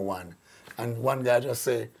with no one. And one guy just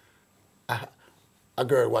say, a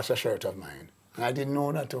girl wash a shirt of mine. And I didn't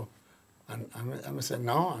know that too. And I said,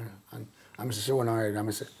 no. And I said, she went already. And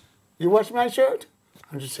I said, you wash my shirt?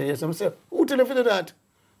 And she said, yes. I said, who tell you to do that?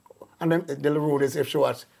 And then the rule is if she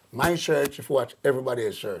wash my shirt, she watch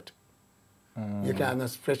everybody's shirt. You can't have a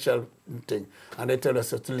special thing. And they tell us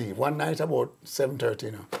to leave. One night about 7:30,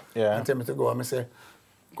 you know. Yeah. And tell me to go. And I say,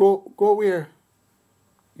 go where?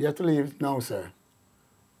 You have to leave now, sir.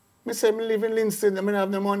 I say, I live in Linston, I don't have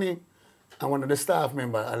no money. And one of the staff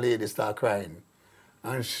members, a lady, started crying.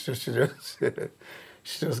 And she just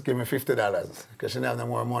gave me $50 because she didn't have no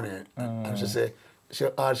more money. And she said,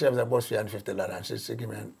 all she has a bus fee and $50. And she gave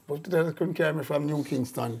me $50 couldn't carry me from New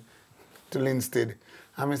Kingston to Linstead.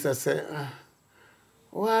 And I said,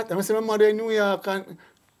 what? And I said, my mother in New York, and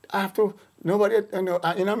I have to, nobody, you know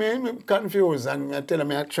what I mean? I'm confused. And I tell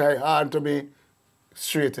them I try hard to be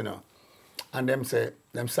straight, you know. And them say,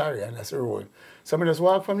 I'm sorry, and that's the rule. So I just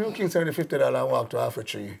walk from New Kingston with $50 and walk to Half a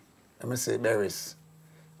Tree. And I say, Barris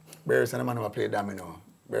and the man who play domino.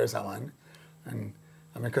 Barris a man. And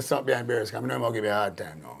I can stop behind Barris because I know I'm going to give you a hard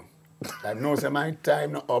time now. I know say my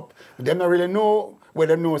time not up. They don't really know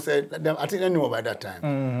whether they know, say, I think they know by that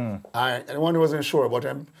time. And one wasn't sure, but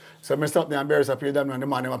so I stopped there and Barris I play domino, and the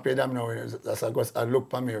man who play domino, as I look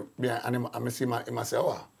for me, and I see him, I say,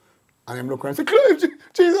 oh. And I'm looking and say, Clive,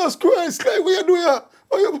 Jesus Christ, Clive, what you doing here?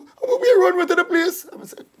 We run with to the place. I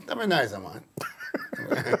say, that's nice, man.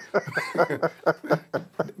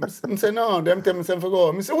 I say, no, them tell me to go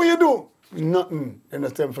home. I say, what you do? Nothing. Them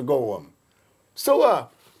just tell me to go home. So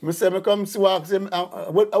I say, I come to walk him, I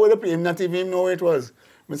would play him, not even know where it was.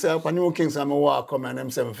 I say, up a New Kings, I'm a walk, come and I'm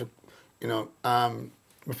saying, you know,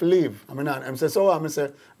 if I leave, I mean, I say, so I say,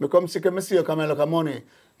 I come sick and I see you come and look at money.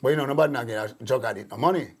 But you know, nobody not get a jug at it, no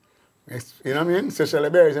money. You know what I mean? So Shelley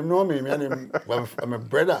Berries, him know me and him, I'm a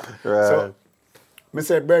brother. Right. So I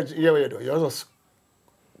say, Berge, here what you do, you just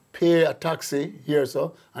pay a taxi here,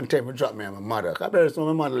 so, and take me, drop me and my mother. Because Berries know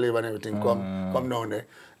my mother live and everything, come down there,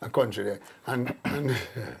 a country there. And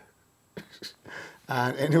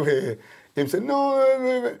anyway, him said,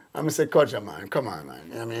 no, I'm say, Kodja, man, come on, man.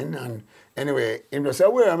 You know what I mean? And anyway, him just said,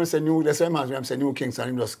 where? I'm say, that's why I'm say, New Kingston,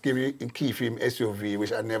 him just give me a key for him SUV,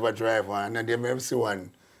 which I never drive one, and they never see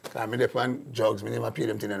one. Because I dep on drugs, I never pay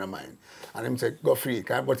them thing in mind. And him say, go free.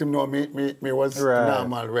 But him know me was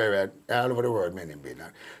normal, where all over the world, me him be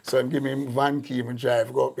that. So him give me van key, me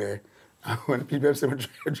drive, go up there. And when people say me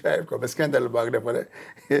drive, come, I scan the bag there for that.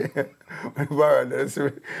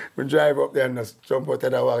 When I drive up there and just jump out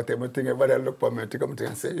of the walk there, I think everybody look for me, take up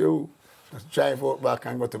and say, yo, just drive out back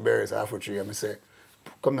and go to Berries half a tree. And I say,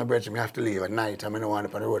 come to Bridge, I have to leave at night. I don't want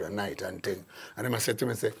to on the road at night and thing. And then I said to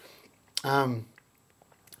him, I say,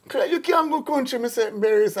 you can't go country. I say,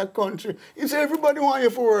 Berries a country. He say, everybody want you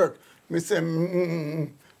for work. I say, I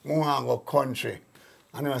want to go country.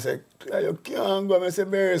 And I say, you can't go. I say,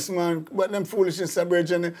 Berries, man. But them foolishness are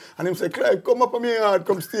bridging. And him say, Clive, come up on me yard,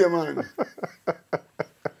 come stay, man. I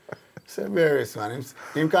say, Berries, man.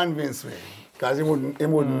 He convinced me. Because he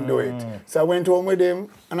wouldn't do it. So I went home with him,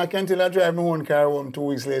 and I can't tell I drive my own car home 2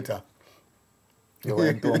 weeks later. You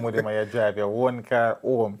went home with him and you drive your one car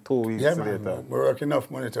home 2 weeks later. Man, we work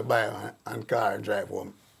enough money to buy a car and drive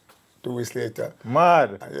home 2 weeks later.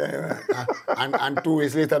 Mad. And 2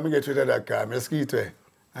 weeks later, I get rid of that car. I ski to it.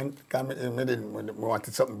 And I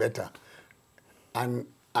wanted something better. And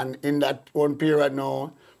in that one period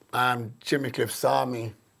now, Jimmy Cliff saw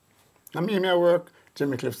me. I mean, I work,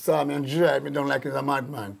 Jimmy Cliff saw me and drive me down like he's a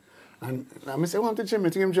madman. And I say, I want to Jimmy,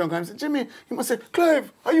 to him drunk. And I say, Jimmy, he must say,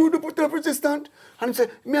 Clive, are you the put up resistant? And he say,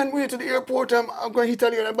 me and way to the airport, I'm going to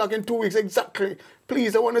Italy and back in 2 weeks, exactly.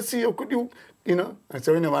 Please, I want to see you, could you, you know? And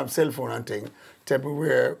so we never have cell phone and thing. Tell me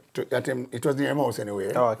where, at him, it was near him house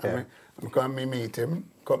anyway. Oh, okay. And come me meet him.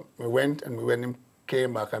 We went, and when he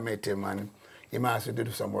came back, I met him, and he asked me to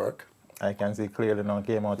do some work. I can see clearly now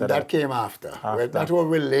came out of that. That came after. That was a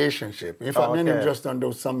relationship. In fact, me and him just done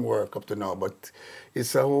do some work up to now, but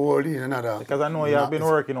it's a whole another. Because I know you have been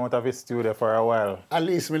working out of his studio for a while. At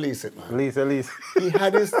least it, man. At least. He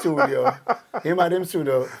had his studio. He had his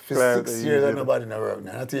studio for 6 years and nobody in the work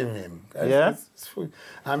now. Not even him. Yeah?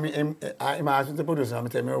 I mean, I asked him to produce and I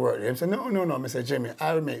tell me I work there. He said, no. I said, Jimmy,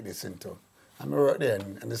 I'll make this into. I'm work there.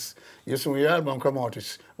 And this, you see when your album come out,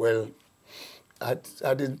 it's, well, I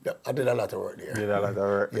did a lot of work there. Did a lot of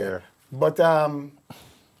work there. But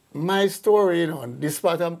my story, you know, this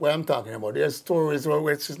part of what I'm talking about, there's stories where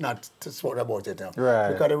it's just not spoken about it now.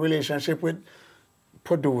 Right. Because the relationship with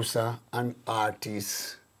producer and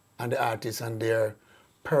artists, and the artists and their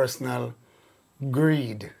personal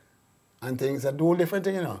greed and things are two different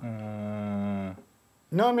things, you know.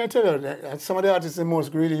 No, I mean, I tell you, some of the artists are the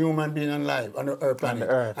most greedy human being alive on the earth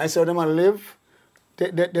planet. I saw them live.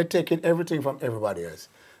 They're taking everything from everybody else.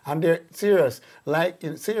 And they're serious,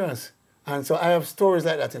 serious. And so I have stories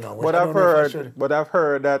like that, you know. But I've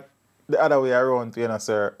heard that the other way around, you know,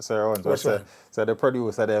 Sir Owens. So the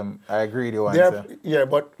producer, them, I agree with you. Yeah,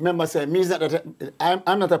 but remember,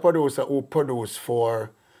 I'm not a producer who produce for,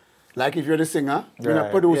 like if you're the singer, you're not a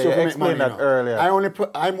producer who make money. That earlier.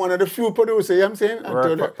 I'm one of the few producers, you know what I'm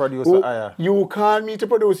saying? Producer, you call me to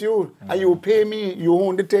produce you, and you pay me, you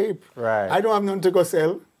own the tape. Right. I don't have nothing to go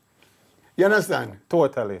sell. You understand?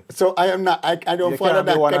 Totally. So I am not, I don't follow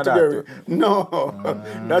that category. No.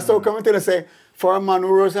 That's how come to say, for a man who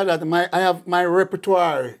wrote that, I have my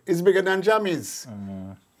repertoire is bigger than Jammy's.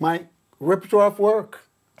 My repertoire of work.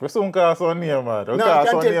 We soon cast on name, man.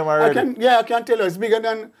 I can tell you, it's bigger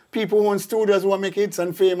than people who own studios who make hits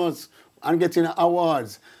and famous and getting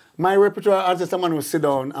awards. My repertoire is just someone who sit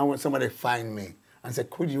down and when somebody find me and say,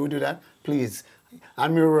 could you do that? Please.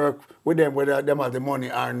 And we work with them whether them have the money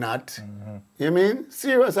or not. You mean?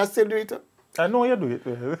 Serious, I still do it. I know you do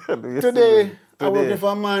it. Today, I work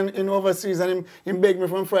for a man in overseas and he begged me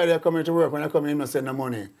from Friday I come here to work. When I come in, he not send no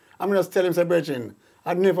money. I'm just telling him, say, Brethren,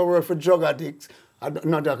 I'd never work for drug addicts.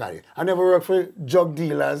 Not drug addicts. I never work for drug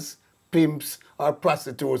dealers, pimps, or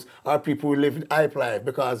prostitutes, or people who live in hype life.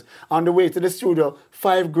 Because on the way to the studio,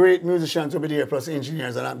 5 great musicians will be there, plus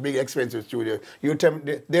engineers and a big expensive studio. They'll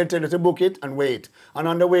tell you to book it and wait. And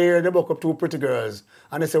on the way here, they book up 2 pretty girls.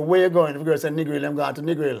 And they say, where you going? If the girl said Negril, I'm going to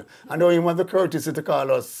Negril. And don't even have the courtesy to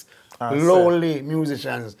call us lowly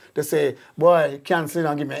musicians. They say, boy, cancel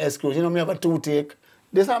and give me an excuse. You know, me have a toothache.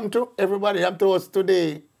 This happened to everybody, it happened to us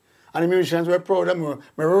today. And the musicians were proud of me.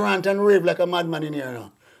 I rant and rave like a madman in here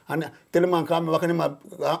now. And tell the man come back and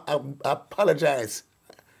him apologize.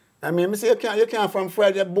 I mean, I say, you can't from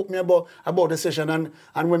Friday book me about the session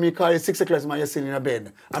and when me call you 6 o'clock, man, you're still in a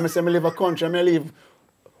bed. And I say, I live a country, I leave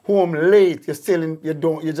home late, you're still in, you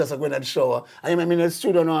just going to the shower. I mean, in the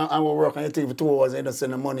studio now, I will work on your thing for 2 hours and you don't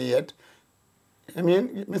send the money yet. I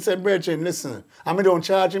mean, I said, Brethren, listen, and I don't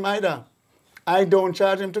charge him either. I don't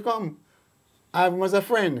charge him to come. I have him as a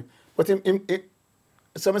friend. But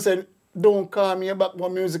so I said, don't call me about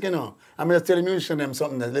music, you know. I'm just telling musicians them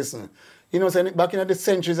something that, listen, you know, saying back in the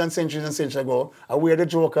centuries and centuries and centuries ago, we're the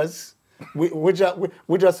jokers. We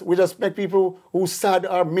just make people who sad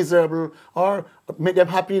or miserable or make them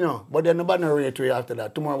happy, you know. But then nobody relate to you after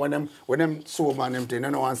that. Tomorrow when them sober and them thing, they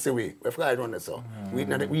don't want to see we. We fly around so. We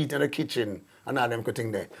eat in the kitchen and all them good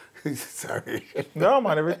thing there. Sorry. No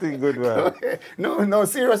man, everything good, man. No,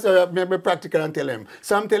 seriously, be practical and tell them.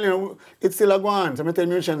 So I'm telling you, it's still a go on. So I'm telling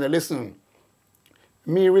musicians, listen.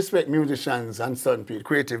 Me respect musicians and certain people,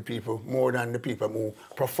 creative people, more than the people who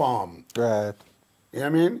perform. Right. You know what I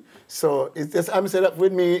mean? So it's just, I'm saying that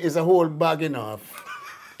with me is a whole bag enough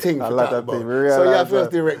thing to talk about. So you have to just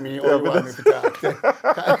direct me all you want me to talk.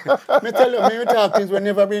 Me tell you, me talk things we've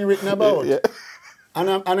never been written about. Yeah. And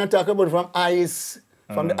I talk about it from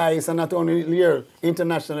the ice and not only here,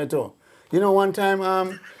 internationally too. You know, one time,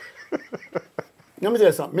 let me tell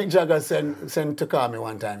you something. Mick Jagger sent to call me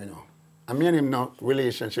one time, you know. And me and him now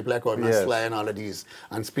relationship like all my Sly and all of these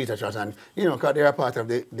and Peter Trot and you know, because they are part of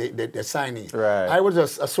the signing. Right. I was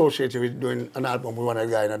just associated with doing an album with one of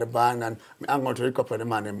the guys in the band and I'm going to a couple of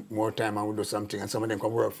them and more time and we'll do something and some of them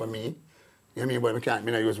come work for me. You know what I mean? But we can't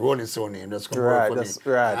use Rolling Stone name, just come work for me.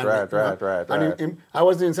 Right. And I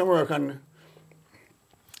was doing some work in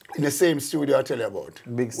the same studio I tell you about.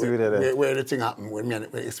 Big studio where the thing happened with me and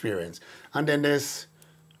the experience. And then there's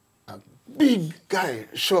a big guy,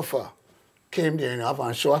 chauffeur. Came there and have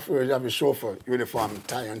a chauffeur uniform,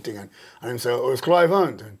 tie and thing, and he said, oh, it's Clive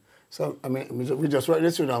Hunt. And so, I mean, we just right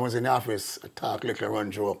this I was in the office, talk, little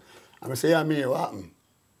run joke. And I say, yeah, me, what happened?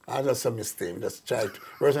 I just a mistake, just tried.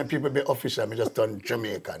 Whereas when people be official, I just done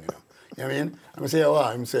Jamaican, you know. You know what I mean? And I say, oh, what?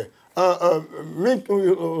 I say, Mick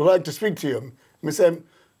would like to speak to you. I say,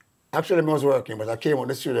 actually, I was working, but I came out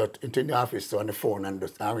the studio into the office so on the phone and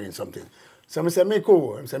just arranged something. So I say, Mick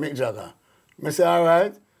who? I say, Mick Jagger. I say, all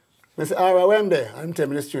right. I say, all right, when I'm there? I'm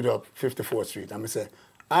telling the studio up 54th Street. I say,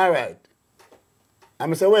 all right.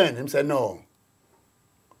 I say, when? He said, no.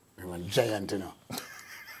 I'm a giant, you know.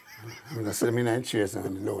 I'm going to sit in the chairs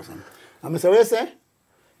and the lows. I say, what you say?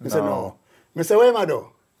 He said, no. I say, where am I do?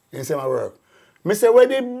 He said, my work. I say, where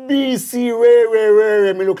the BC,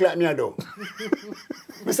 where, me look like me I do?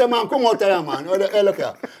 I say, man, come out there, man. Hey, look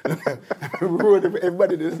here.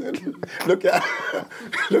 Everybody just look here.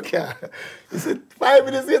 Look here. He said, 5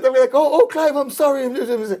 minutes later, I'm like, oh, Clive, I'm sorry.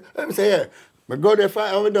 I say, yeah. I go there,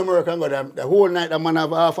 I done work and go there. The whole night, the man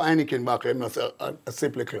have half a Heineken back. I'm not a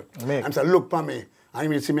simple club. I'm saying, look for me.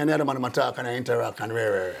 And he see me and the other man, I talk and I interact and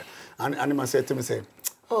where. And the man said to me, say,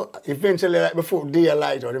 oh, eventually, like before day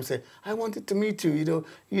light, or them say, I wanted to meet you.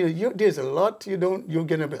 There's a lot you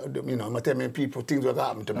get a, you know, I'm telling me people things will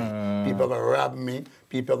happen to me. People are gonna rob me.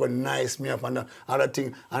 People are gonna nice me up and other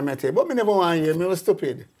thing. And I tell you, but me never want to hear. Me was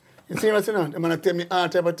stupid. You see what you know? The man tell me all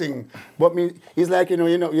type of thing. But me, it's like you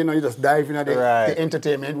just dive into the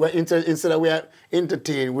entertainment. Instead of we are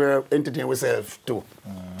entertained, we're entertain ourselves too.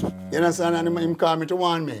 You understand? And him call me to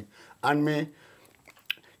warn me, and me.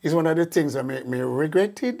 It's one of the things that me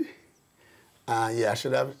regretted. I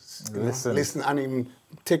should have listened and even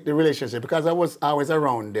take the relationship because I was always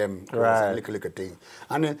around them. Right. Little thing.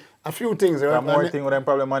 And then a few things. More thing would then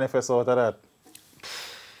probably manifest out of that.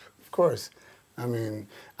 Of course. I mean,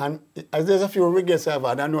 and there's a few regrets I've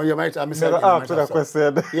had. I know you might have never asked that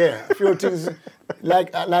question. Yeah, a few things.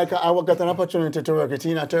 like I got an opportunity to work with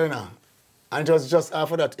Tina Turner. And it was just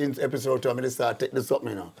after that episode 2, I started take this up,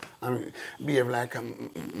 you know. I behave like I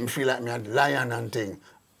feel like me a lion and thing.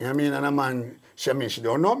 You know what I mean? And a man, she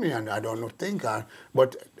don't know me and I don't think her.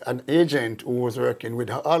 But an agent who was working with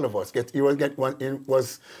all of us,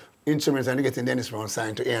 was instruments and getting Dennis Brown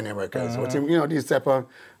signed to A&M Records. But you know, these type of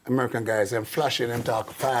American guys, them flashy, them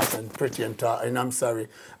talk fast and pretty and talk, and I'm sorry.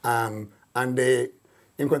 And they,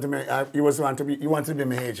 he wanted to be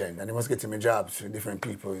my agent, and he was getting me jobs with different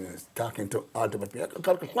people, you know, talking to ultimate people. I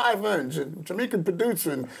called CLIVE HUNT, Jamaican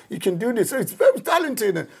producer, and you can do this. So it's very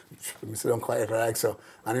talented. And I said, I'm quiet like so.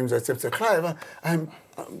 And he just said, Clive,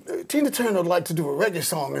 Tina Turner would like to do a reggae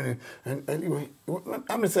song. And anyway, I'm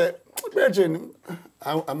going to say, Virgin,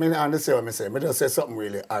 I mean, I understand what I'm saying, but I just say something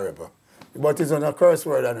really horrible. But it's on a curse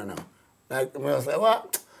word, I don't know. Like, I was like,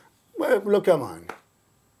 what? Well, look, come on.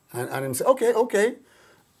 And he said, okay.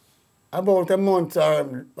 About a month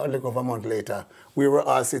or a little over a month later, we were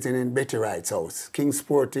all sitting in Betty Wright's house. King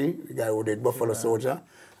Sporty, the guy who did Buffalo Soldier,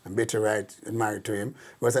 and Betty Wright, married to him,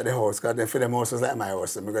 was at the house, because for them house was like my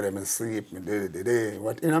house. And we got them in sleep, what, you know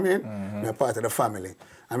what I mean? Mm-hmm. They're part of the family.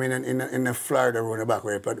 I mean, in the Florida room in the back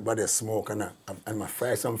where they smoke and I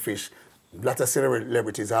fry some fish. A lot of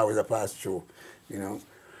celebrities always pass through, you know.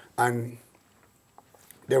 And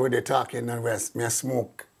they were there talking, and me I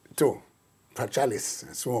smoke too. For chalice,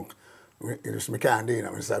 I smoke. I can't do it.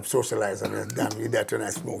 I just socialize and I damn you that when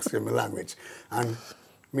I smoke, scream my language. And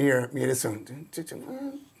me hear this song, to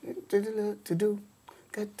do,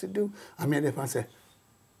 got to do. I mean, if I say,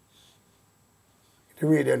 the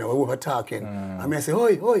radio now, we were talking. I mean, I say,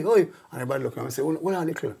 oi. And everybody look at me and say, what are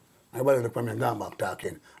little? Everybody look at me and go back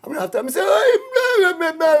talking. I mean, after I say, oi,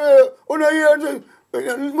 man want to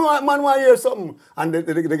hear something. And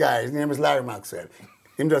the guy, his name is Larry Maxwell.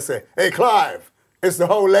 Him just say, hey, Clive, it's the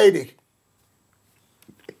whole lady.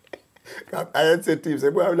 I had said to him, say,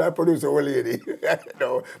 well, I produce a whole lady.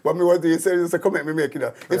 No, but me what he said, it's a comment me make, you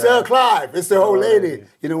know. It's a Clive, it's the whole lady.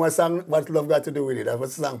 You know what love got to do with it? That's what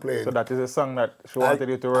the song played. So that is a song that she wanted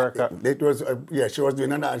you to work at? It was, yeah, she was doing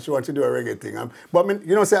that and she wanted to do a reggae thing. But me,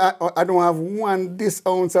 you know, say, I don't have one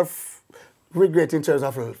ounce of regret in terms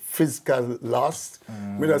of physical loss.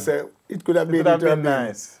 Me just say, it could have been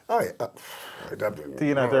nice. Oh, yeah. It would have been.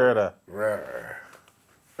 Tina Turner.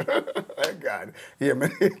 Oh, God. Yeah, me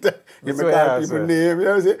call people name, you know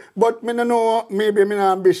what I'm saying? But me no know, maybe me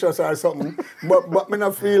not ambitious or something. but me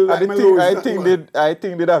not feel like me lose. I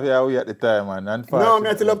think did have your way at the time, man. No, me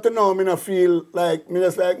until up to now, me not feel like, me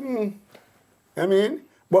just like, I mean,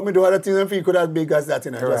 but me do other things and feel could as big as that,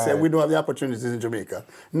 you know. Just say we don't have the opportunities in Jamaica.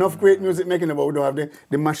 Enough great music making, but we don't have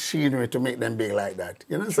the machinery to make them big like that.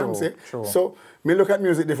 You know what I'm saying? True. So, me look at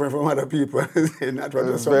music different from other people. That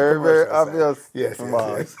was very obvious. Yes.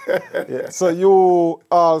 Yeah. So you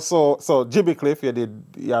also, Jimmy Cliff, you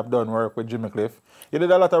have done work with Jimmy Cliff. You did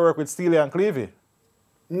a lot of work with Steely and Clevie.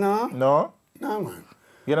 No. No? No, man.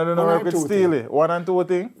 You know the work with Steely? 1 and 2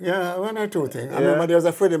 thing? Yeah, 1 or 2 thing. I remember there was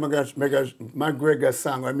a Freddie McGregor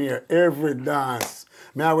song with me here, every dance.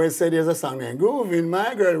 Me always say there's a song named Grooving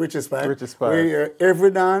My Girl, Richie Spice. We hear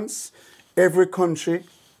every dance, every country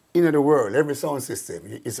in the world, every sound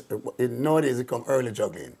system. Nowadays it come early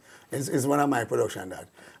juggling. It's one of my production that.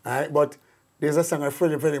 All right? But there's a song of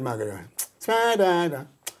Freddie McGregor.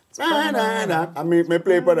 I mean, me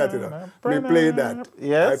play for that, you know. Me play that.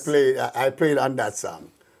 Yes. I played on that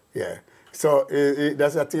song. Yeah. So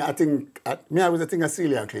that's a thing. I think me I was a thing of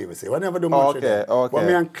Celia and Clevie say. Whenever do much of that. Okay. But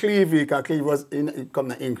me and Clevie, because Clevie was in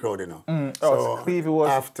the in crowd, you know. So Clevie was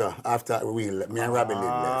after me and Robbie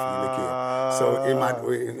left. So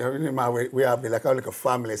we have like a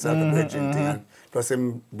family sort of bridging thing. And plus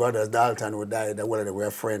him brothers Dalton who died, they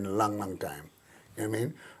were friends long time. You know what I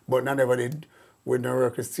mean? But none of did. We don't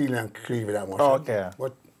work with Steely and Clevie that much. Okay.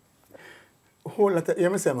 But whole lot of, you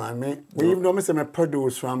know say, man, even though I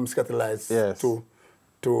produce from Scatterlights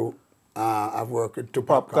to I've worked to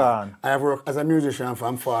Popcorn. I have worked as a musician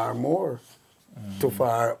from far more to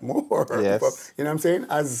far more. Yes. You know what I'm saying?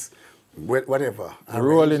 As whatever.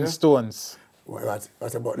 Rolling Stones. What about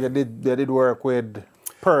that? You did work with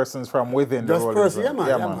persons from within the Rolling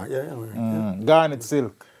Stones. Yeah, man. Garnet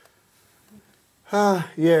Silk.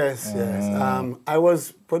 Yes. I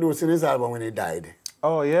was producing his album when he died.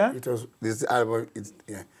 Oh, yeah? It was this album.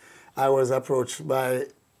 I was approached by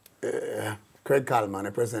Craig Kallman,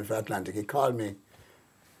 the president for Atlantic. He called me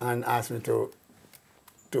and asked me to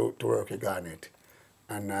work with Garnet.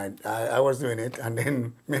 And I was doing it, and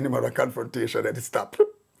then many more confrontation that it stopped.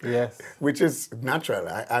 Yes. Which is natural.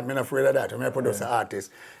 I'm not afraid of that. I'm a producer artist.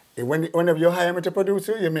 Whenever you hire me to produce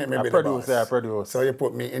you make me be the boss. I produce. So you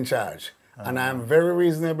put me in charge. And I'm very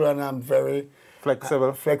reasonable and I'm very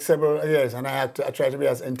flexible. Flexible, yes. And I try to be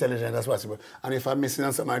as intelligent as possible. And if I'm missing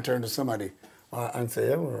on something, I turn to somebody and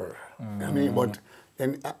say, I mean, but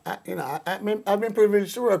I've been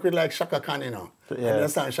privileged to work with like Shaka Khan, you know. Yes. I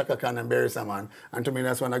understand Shaka Khan and Barry Saman. And to me,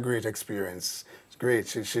 that's one a great experience. It's great.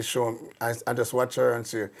 She showed. I just watch her and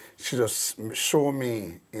she just showed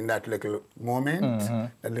me in that little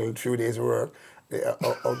moment, that little few days work.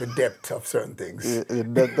 the depth of certain things. The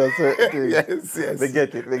depth of certain things. Yes, yes. We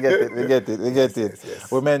get it.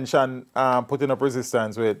 Yes. We mentioned putting up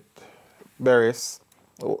resistance with Berries.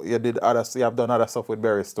 You have done other stuff with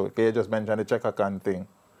Berries too. Can you just mention the Chekakan thing?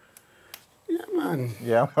 Yeah, man.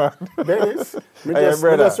 Yeah, man. Berries. We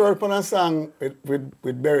just worked on a song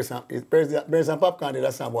with Berries. Berries and Popcorn did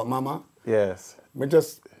a song about Mama. Yes. We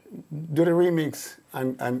just do the remix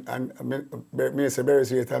and me say Berries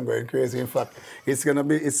here I'm going crazy. In fact,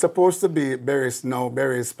 it's supposed to be Berries now,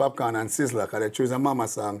 Berries, Popcorn and Sizzler, because they choose a Mama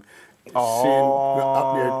song.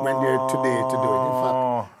 Oh, went there today to do it. In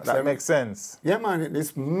fact, that makes sense. Yeah, man,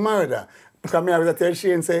 it's murder. Because I was tell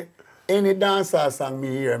Shane say, any dancehall song me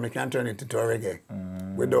hear, I can turn it into a reggae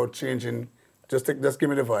without changing. Just give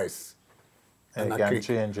me the voice. And I can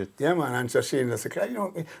change it. Yeah, man. And so Shane just said, you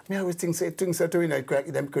know, me always think things are doing like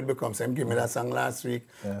them could become. So him give me that song last week.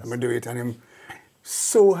 Yes. I'm going to do it. And I'm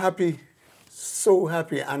so happy.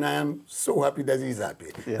 And I am so happy that he's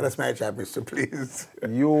happy. Yes. That's my job, Mr. Please.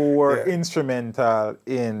 You were instrumental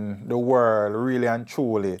in the world, really and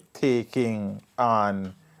truly, taking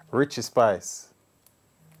on Richie Spice.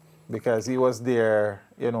 Because he was there,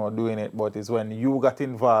 you know, doing it. But it's when you got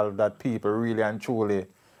involved that people really and truly,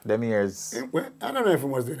 them ears. Well, I don't know if he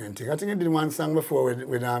was doing anything. I think he did one song before with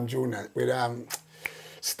Junior, with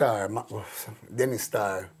Star, Dennis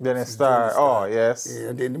Star. Dennis Star, oh, yes. Yeah,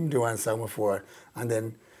 they didn't do one song before. And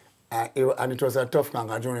then, it was a Tough Gang.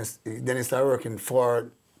 Dennis Star working for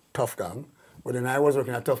Tough Gang. But then I was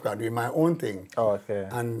working at Tough Gang doing my own thing. Oh, okay.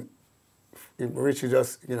 And Richie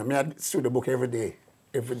just, you know, me had studio book every day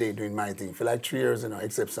doing my thing for like 3 years, you know,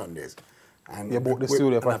 except Sundays. And you bought the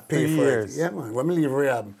studio for 3 years? Yeah, man. When I leave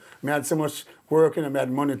rehab, I had so much work and I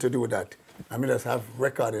had money to do that. I mean, just have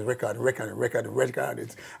recorded.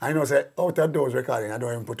 I know, say, out of those recording, I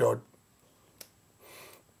don't put out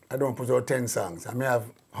 10 songs. I may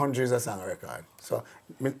have hundreds of songs record. So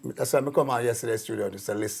that's why I come out yesterday studio just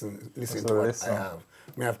to listen to what I have.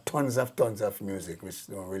 I have tons of music, which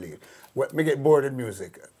don't really. Me get bored with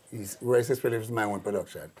music. Especially if it's my own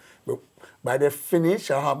production. But by the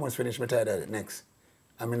finish, I almost finished, I'm tired of it next.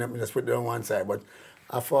 I mean, I just put it on one side. But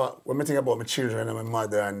I thought, when I think about my children and my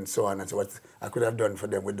mother and so on and so what I could have done for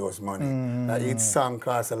them with those money. Each song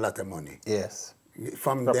costs a lot of money. Yes.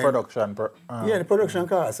 From the them, production. Yeah, the production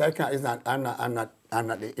costs. I can't. It's not. I'm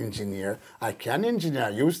not the engineer. I can engineer. I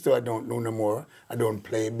used to. I don't know no more. I don't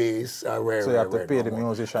play bass or where. So you have to pay the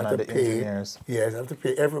musician and the engineers. Yes, I have to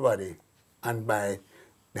pay everybody, and by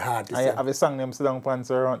the artist. Have you sung them Sidong Pants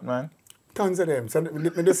around, man? Tons of them. So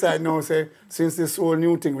I decide now, say, since this whole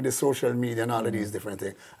new thing with the social media and all of these different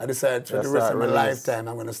things, I decided for the rest of my lifetime,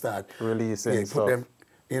 I'm going to start releasing stuff. them,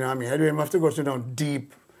 you know what I mean? I don't even have to go to down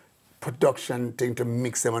deep production thing to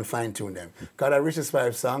mix them and fine tune them. Because that Richie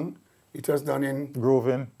Spice song, it was done in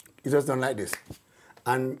grooving. It was done like this.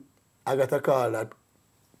 And I got a call that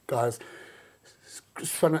because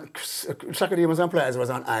Shakademus and Pliers was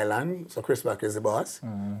on Island, so Chris Back is the boss.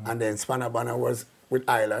 And then Spanner Banner was with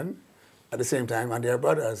Island at the same time, and they're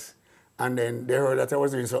brothers. And then they heard that I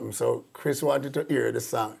was doing something, so Chris wanted to hear the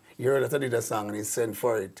song. He heard that I did a song, and he sent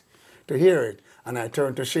for it to hear it. And I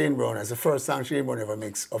turned to Shane Brown. It's the first song Shane Brown ever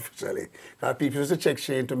mixed officially. Because people used to check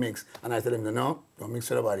Shane to mix, and I told him, no, don't mix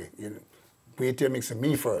with nobody. Wait till you mix with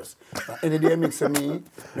me first. Any day you mix with me,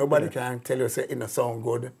 nobody can tell you, say, it don't sound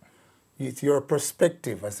good. It's your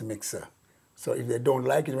perspective as a mixer. So if they don't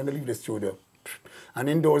like it, when they leave the studio. And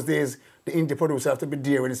in those days, the indie producer have to be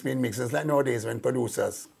there when it's being mixed. It's like nowadays when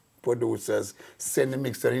producers send the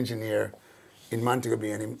mix to the engineer in Montego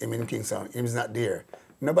Bay and him in Kingston. He's not there.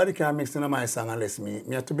 Nobody can mix none of my song unless me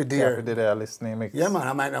have to be there. You have to be there listening mix. Yeah,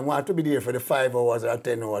 man. I want to be there for the 5 hours or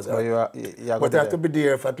 10 hours. But I have to be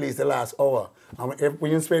there for at least the last hour. And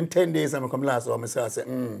when you spend 10 days and I come last hour, I say,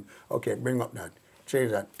 okay, bring up that.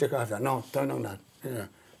 Change that. Take off that. No, turn on that. Yeah.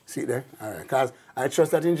 See there? All right. Because I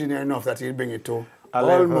trust that engineer enough that he'll bring it to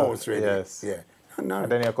almost ready. Yes. Yeah. No.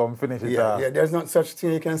 And then you come finish it off. Yeah, there's not such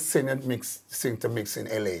thing you can sing to mix in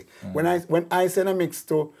LA. When I send a mix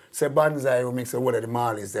to, say, Banzai, who mix a whole of the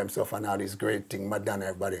Marleys, them stuff and all this great thing, Madonna,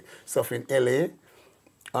 everybody, stuff in LA,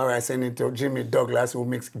 or I send it to Jimmy Douglas, who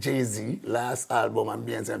mixed Jay-Z, last album, and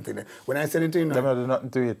being something. When I send it to him, they don't do nothing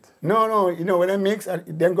to it. No, when I mix,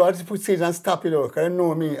 then go out to put stage and stop it out, because they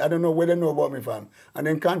know me. I don't know where they know about me from. And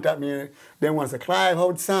then contact me, then once a CLIVE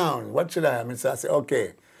HUNT sound, what should I? So I say,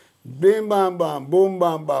 okay. Bim, bam, bam, boom,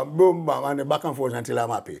 bam, bam, boom, bam, and the back and forth until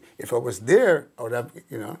I'm happy. If I was there, I would have,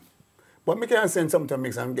 But me can't send something to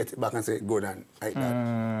mix and get it back and say good and like that.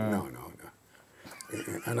 No.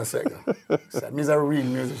 And I say, I'm a real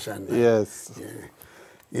musician. Yes.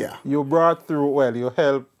 Yeah. You brought through, you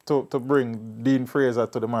helped to bring Dean Fraser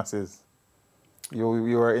to the masses? You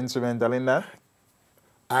were instrumental in that?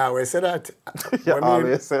 I always say that. You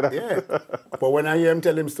always say that. Yeah. But when I hear him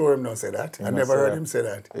tell him story, I don't say that. I never heard him say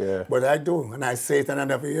that. Yeah. But I do. And I say it and I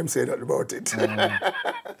never hear him say that about it.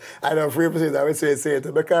 I don't free say I would say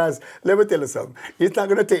it. Because let me tell you something. It's not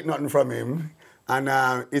going to take nothing from him. And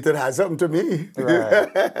it will have something to me.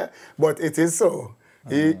 Right. But it is so.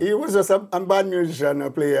 He was just a bad musician, a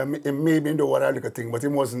player. He maybe do what I look at thing, but he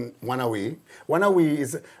wasn't one away. One away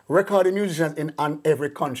is recording musicians in every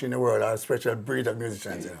country in the world are a special breed of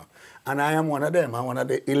musicians, you know. And I am one of them. I'm one of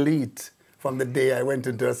the elite from the day I went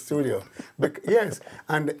into the studio. Yes,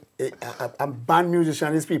 and a band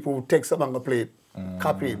musician is people who take something and play it,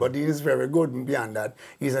 copy it. But he is very good beyond that.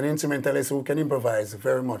 He's an instrumentalist who can improvise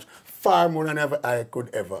very much, far more than I could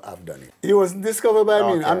ever have done it. He was discovered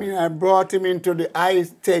by me. I mean, I brought him into the,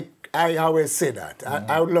 I always say that.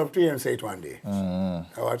 I would love to hear him say it one day.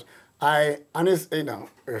 Honestly, you know,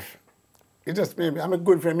 it just made me, I'm a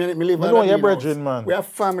good friend. Me live you know your brethren, man. We have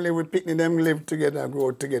family, we picnic them, live together, grow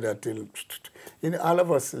together till, you know, all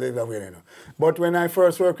of us live that way, you know. But when I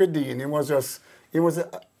first worked with Dean,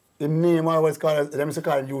 the name I always call it, them used to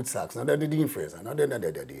call him Youth Sax. Now they're the Dean Fraser. Now they're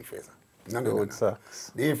the Dean Fraser. No.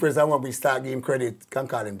 Sax. Dean Fraser, when we start giving credit, can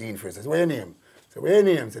call him Dean Fraser. So what's your name? So what's your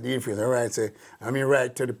name? Say Dean Fraser. Right, say, I mean,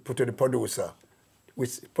 right to the producer.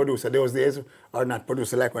 Which producer, those days are not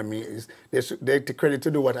producer like when me, they take credit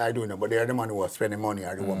to do what I do now, but they are the man who was spending money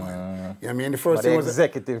or the woman. You know what I mean? The first thing was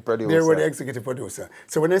executive producer. They were the executive producer.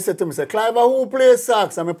 So when they said to me, say, Clive, who plays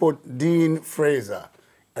sax? I put Dean Fraser.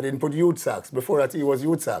 I didn't put Youth Sax. Before that, he was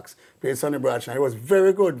Youth Sax. Played Sonny Bradshaw. He was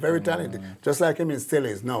very good, very talented, just like him, he still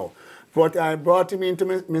is now. But I brought him into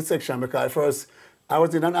my section because first, I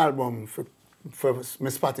was in an album for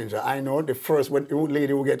Miss Pottinger. I know the first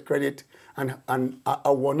lady who get credit and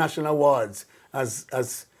won national awards as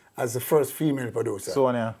the first female producer.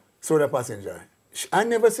 Sonia Passenger. I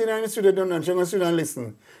never seen her in the studio done that. She go sit and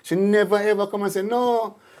listen. She never ever come and say,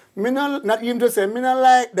 no, me not even to say, me not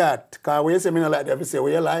like that. Because when you say me not like that, you say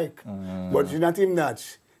what you like. But she not even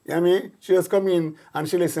that. You know what I mean? She just come in and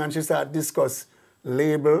she listen and she start discuss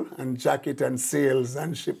label and jacket and sales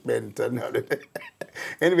and shipment and all that.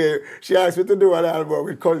 Anyway, she asked me to do an album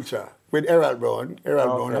with Culture, with Errol Brown.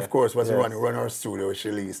 Errol Brown, of course, was the one who run our studio with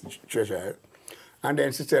Shelley's treasure. And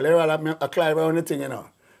then she said, Errol, I Clive on the thing, you know.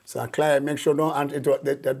 So I Clive, make sure don't, and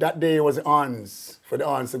that day was the ons, for the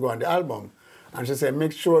ons to go on the album. And she said,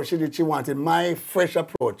 make sure she wanted my fresh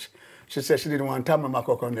approach. She said she didn't want Tammy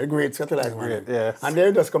McCock on the great satellite man. Yes. And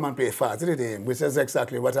they just come and play fast with him, which is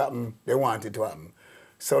exactly what happened, they wanted to happen.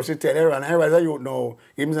 So she tell everyone, as a youth know,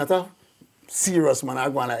 he's not a serious man, I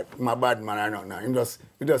go like my bad man or not now.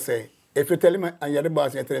 He just say, if you tell him and you're the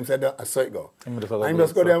boss, you tell him, say, I saw it go. And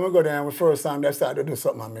just go there, and we go there, and the first song, they start to do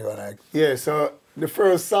something, and me go like, yeah, so the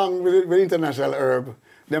first song with International Herb,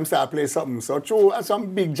 them start play something. So true,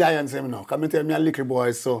 some big giants, you know, come and tell me a little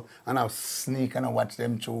boy, so, and I'll sneak and I watch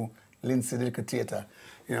them through Lindsay the Little Theater.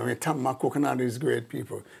 You know, Tom McCook and all these great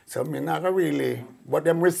people. So I mean, not really, but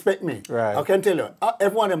them respect me. Right. I can tell you,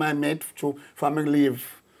 every one of them I met from I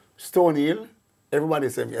leave Stone Hill, everybody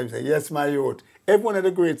say, yes, my youth. Every one of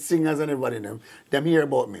the great singers and everybody, them hear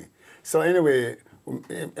about me. So anyway,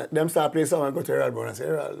 them start playing song and go to Errol Brown and say,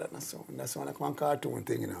 Errol, that's one like one cartoon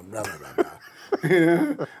thing, you know, blah, blah, blah, blah. You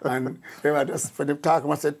know? And everybody just, for them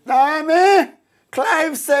talking, I said, nah, me,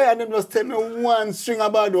 Clive say, and them just tell me one string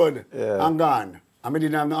of bad word, and gone. I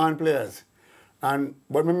didn't have no hand players.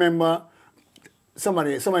 But remember,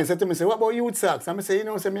 somebody said to me, say, what about Youth Sax? I say, you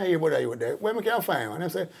know, say, me hear about you there. Where me can find one?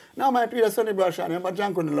 And I say, no, I play the Sonny Bradshaw, and I'm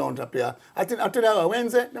drunk on the lounge up here. I think that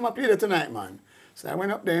Wednesday, them I play there tonight, man. So I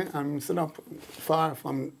went up there and stood up far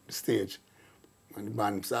from the stage. And the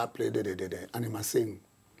band started play, and they sing.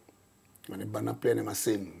 When the band play, they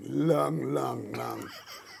sing. Long,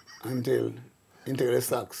 until the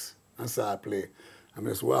sax and start play. I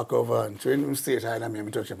just walk over and train on stage high and I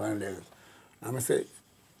touch upon the legs. And I say,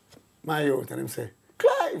 my youth, and I say,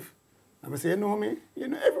 Clive. And I say, you know me? You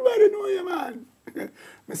know, everybody know you, man.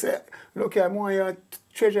 I say, look, I'm on your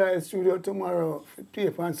treasure studio tomorrow to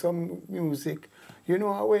tape on some music. You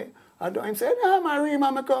know how I do. He said, no, my room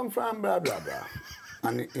I come from, blah, blah, blah.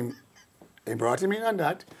 And he brought him in on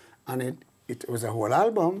that, and it was a whole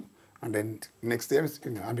album. And then next day,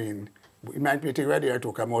 you know, I mean, it might be ready or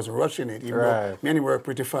two, I was rushing it. Even though me work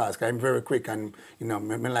pretty fast, because I'm very quick, and, you know,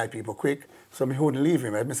 I like people quick. So I wouldn't leave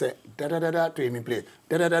him. I say, da-da-da-da, to him, he play.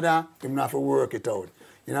 Da-da-da-da, him not have to work it out.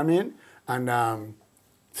 You know what I mean? And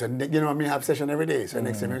so, you know, I have session every day. So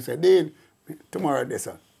next time I say, Dean, tomorrow this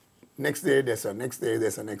one. Next day this one. Next day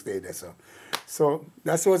this one. Next day this one. So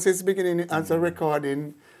that's what it's beginning as a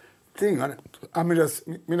recording. thing. I me just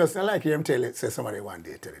like him tell it, say somebody one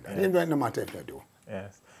day tell it that. It no matter if you do.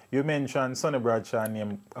 Yes. You mentioned Sonny Bradshaw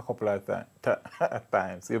name a couple of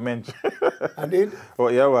times. You mentioned. I did? Oh,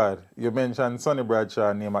 yeah, what? You mentioned Sonny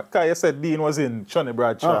Bradshaw name. Because you said Dean was in Sonny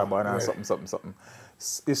Bradshaw band and something.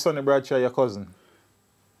 Is Sonny Bradshaw your cousin?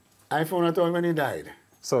 I found out when he died.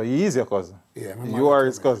 So he is your cousin? Yeah. You are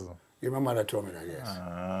his cousin? Yeah, my mother told me that, yes.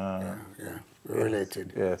 Yeah. We're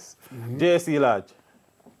related. Yes. JC Lodge.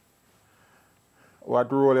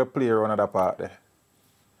 What role you play around that part there?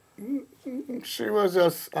 She was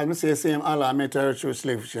just, I'm say same Allah. I met her through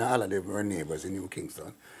Slave. She and Allah, they were neighbors in New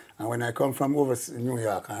Kingston. And when I come from over New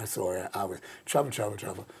York, I saw her, I was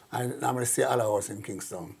travel. I'm going to see Allah house in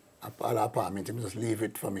Kingston. Allah apartment, he just leave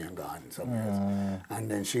it for me and gone somewhere else.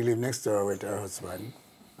 And then she lived next door with her husband.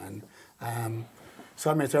 And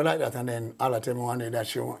so I met her like that. And then Allah told me one day that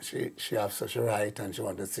she has such a right and she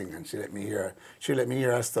wanted to sing. And she let me hear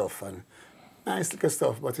her stuff. And nice little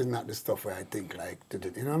stuff, but it's not the stuff where I think like,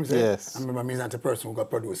 you know what I'm saying? Yes. I remember me as the person who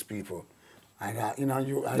got produce people. And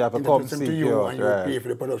you have to come see to you and you right. pay for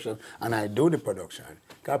the production. And I do the production.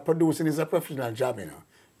 Because producing is a professional job, you know.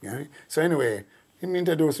 You know? So anyway, he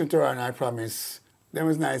introduced me to her and I promised, them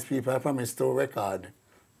was nice people, I promised to record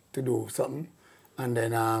to do something. And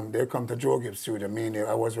then they come to Joe Gibbs studio mainly.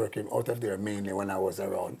 I was working out of there mainly when I was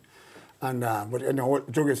around. And but you know,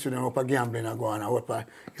 Joe Gibbs studio up a gambling and go on.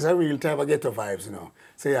 It's a real type of ghetto vibes, you know.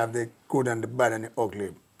 So you have the good and the bad and the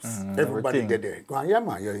ugly. Everybody there. Go on, yeah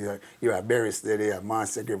man. You have Barris there, you have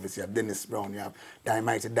Master Griffiths, you have Dennis Brown, you have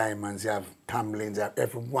Mighty Diamonds, you have Tamlins, you have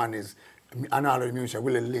everyone is, and all of the musicians,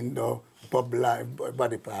 Willie Lindo, Bob Live,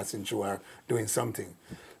 Body Passing through are doing something.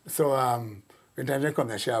 So when they come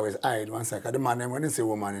there, she always hide one second. The man, them, when they see a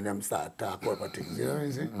woman, and them start talk about things, you know what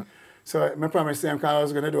I'm saying? So I promised him, because I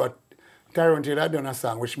was going to do a Tyrone Taylor had done a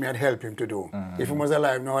song which me had helped him to do. If he was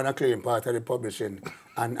alive now, I'd claim part of the publishing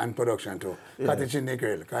and production too. Yeah. Cottage in the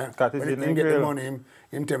Grill. When he get the money,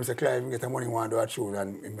 him tell me, say, Clive, get the money, he want to do a tune,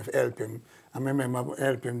 and him help him. I remember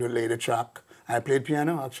help him to lay the track. I played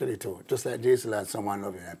piano actually too. Just like Jason had Someone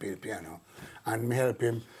Love You, I played piano. And me help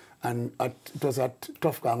him. And it was at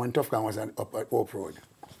Tough Gang, when Tough Gang was up at Oak Road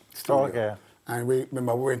studio. Okay. And we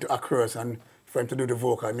went to Across and for him to do the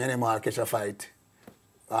vocal, me and him all catch a fight.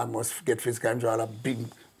 I must get physical and draw a big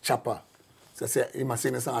chopper. So I said, he must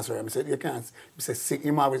sing the song for him. I said, you can't. He said, sing.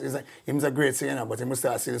 He's a great singer, but he must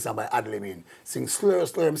start singing the song by ad-libbing. Sing slow. I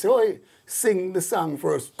said, oh, sing the song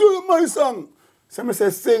first. Do my song. So I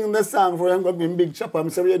said, sing the song for him. Got me a big chopper. I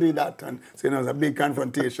said, you do that. And so it was a big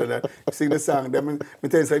confrontation. Sing the song. Then I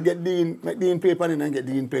tell you, so get Dean, make Dean play on it and get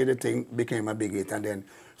Dean play the thing. Became a big hit. And then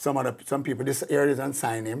some people, this area and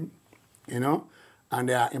sign him, you know. And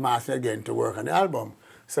he asked me again to work on the album.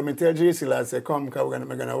 So I tell JC lads, say, come, because we're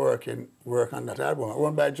going to work on that album. I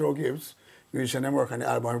went by Joe Gibbs. Musician them work on the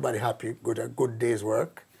album. Everybody happy. Good day's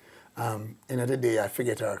work. In the day, I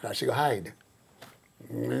forget her because she go hide.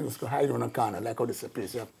 Just go hide on a corner, like how this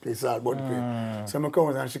place. Place all about the place. So I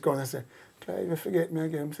come and she comes and say, Clive, you forget me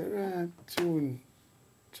again. I say, yeah, June.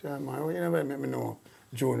 Man, you never let me know.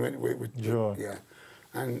 June with June. Yeah.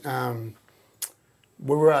 And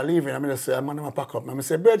we were all leaving. I say, I'm going to pack up. I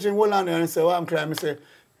say, Bridget, hold on there. And I say, well, I'm Clive. I say,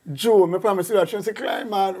 June, I promise you that. She say, Clive,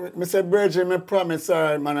 man. I say, Bridget, I promise,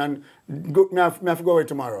 sorry, man. And I have to go away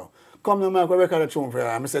tomorrow. Come to me, I record a tune for her.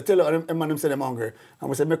 I say, tell her, them say them hungry. And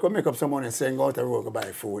we say, make up some money, saying go out the road, go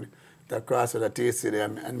buy food. That cross with the tasty there.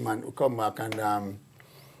 And man, we come back and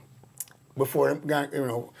before, you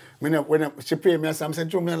know, when she paid me, I said,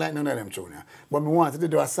 June, I like none of them tune. But we wanted to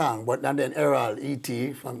do a song. But and then Errol,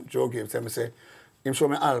 E.T. from Joe Gibbs, I say, him show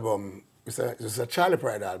me album. It's a Charlie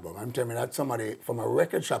Pride album. I'm telling me that somebody from a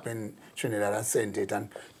record shop in Trinidad had sent it and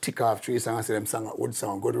tick off 3 songs and said them song would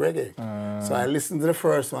sound good reggae. So I listened to the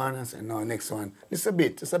first one and said, no, next one. It's a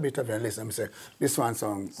bit of it. Listen, I say, this one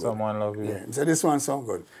sounds good. Someone Love You. Yeah, I said, this one sounds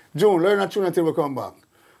good. June, learn a tune until we come back.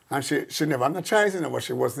 And she never had a choice, you know, but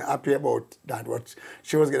she wasn't happy about that. But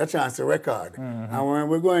she was get a chance to record. And when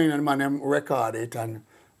we go in and man, record it, and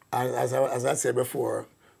as I said before,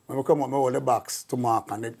 when we come up, we hold the box to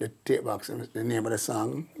mark on the tape box, the name of the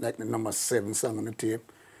song, like the number 7 song on the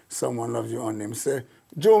tape. Someone Loves You on them. Say,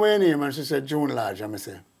 June, what's your name? And she said, June Lodge. And I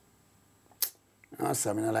say, I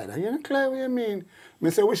said, I like that. You know, Clive, what you mean? I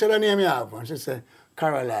say, which other name you have? And she said,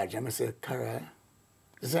 Cara Lodge. And I say, Cara?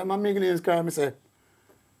 She said, my middle name is Cara. I say,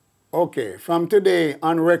 okay, from today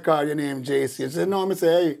on record, your name JC. She said, no, I say,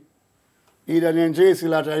 hey, either name JC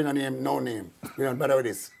Lodge or your name, no name. We don't bother with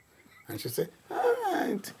this. And she said, all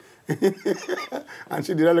right. And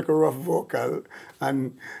she did a little rough vocal.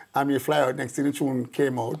 And we fly out next thing the tune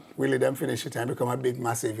came out. We let them finish it and become a big,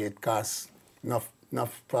 massive hit. Cause enough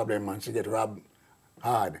enough problem, man. She get robbed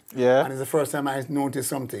hard. Yeah. And it's the first time I noticed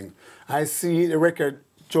something. I see the record,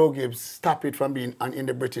 Joe Gibbs stop it from being in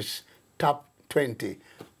the British top 20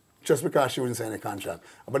 just because she wouldn't sign a contract.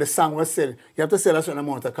 But the song was selling. You have to sell a certain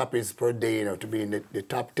amount of copies per day, you know, to be in the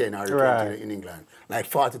top 10 or the 20 in England. Like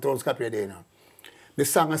 40,000 copies a day now. The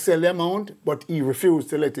song was sell the amount, but he refused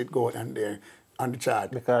to let it go on the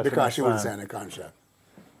chart because she wouldn't sign a contract.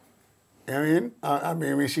 You know what I mean? I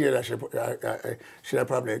mean, when she heard that, she'd have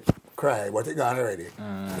probably cried, but it gone already.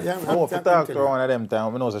 Yeah, I hope to talk to her one of them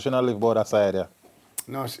times. I know she don't live by that side there.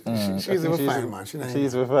 No, she's with fine, man.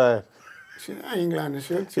 She's with fine. She's in England.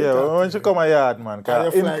 Yeah, when she come a yard, man,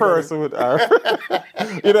 cause in person with her.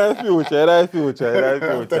 in the future.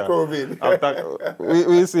 After COVID.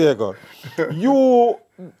 We see it go. You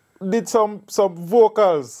did some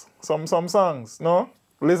vocals, some songs, no?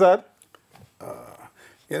 Lizard?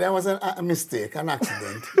 Yeah, that was a mistake, an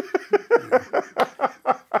accident.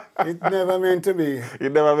 It never meant to be.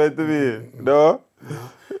 It never meant to be, no?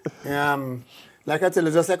 Like I tell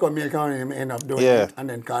you, just like what Milk and end up doing it and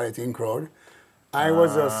then call it In Crowd. I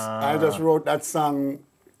just wrote that song,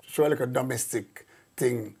 show like a domestic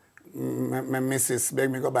thing. My missus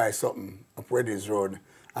begged me to go buy something up Weddy's Road.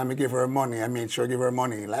 And I give her money. I made sure I give her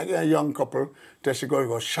money. Like a young couple, till she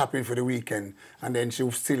go shopping for the weekend. And then she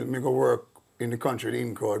still me go work in the country, the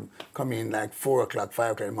In Crowd, come in like 4 o'clock,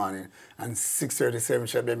 5 o'clock in the morning. And 6:37,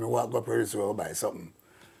 she begged me walk up Weddy's Road buy something.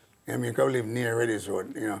 I mean, I live near Reddy's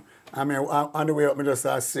Road, you know. I mean, on the way up, I just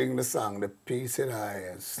started singing the song, The Peace in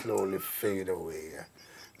I slowly fade away.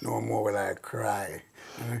 No more will I cry.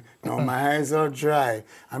 No, my eyes are dry.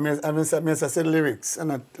 I said lyrics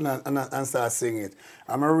and start singing it.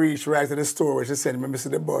 I'm going to reach right to the store where she said, "Let me see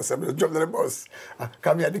the bus." I'm going to jump to the bus.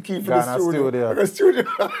 Come here, the key for the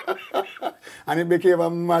studio. And it became a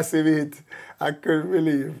massive hit. I couldn't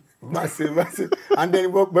believe. Massive. And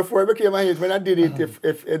then before it became a hit, when I did it,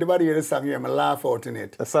 if anybody hear the song, I laugh out in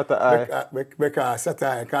it. Because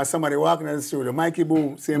somebody walking in the studio, Mikey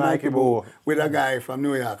Boo, Mikey Boo, with a guy from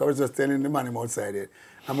New York. I was just telling the man him outside it.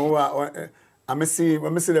 I see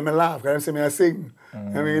them laugh, because I sing.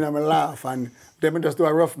 I mean, I laugh, and then I just do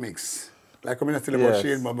a rough mix. Like I'm telling about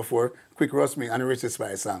Shane before, quick rough mix, and the Richard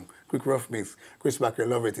Spice song, quick rough mix. Chris Baker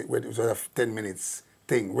love it. It was a 10 minutes.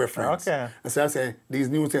 Reference. Okay. And so I say, these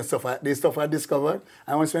new things, this stuff I discovered,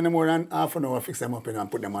 I want to spend more than half an hour, fix them up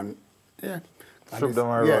and put them on. Yeah. Strip them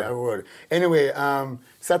on. Yeah, I would. Anyway,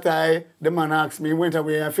 Saturday, the man asked me, went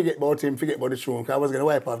away, I forget about him, forget about the tune, because I was going to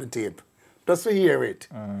wipe off the tape. Just to hear it.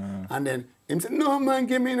 And then he said, "No, man,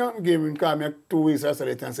 give me nothing. Give him." Call me 2 weeks after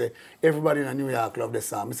that and say, "Everybody in New York love the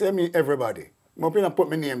song." I say, "Me, everybody." I'm going to put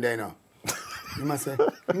my name there now. He must say,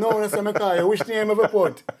 "No, that's what I call you. Which name have I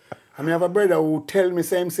put?" I have a brother who tell me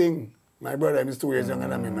same thing. My brother is 2 years younger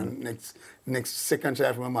than me, man. Next second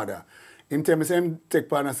child from my mother. Him tell me same take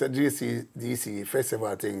part in the DC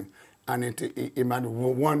festival thing. And he had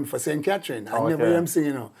won for St. Catherine. I never hear him sing,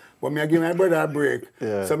 you know. But me I give my brother a break.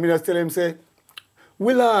 Yeah. So me just tell him, say,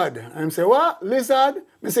 "Willard." And him say, "What? Lizard?"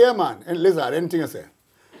 Me say, "Yeah, man. And Lizard, anything I say."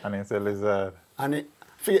 And he say, "Lizard." And he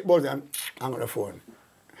forget about it and hang on the phone.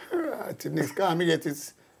 The next car, me get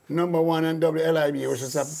it. #1 on WLIB, which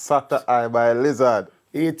is a Saturday by Lizard.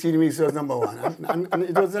 18 weeks was #1. and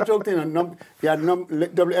it was a joke thing. You had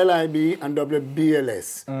WLIB and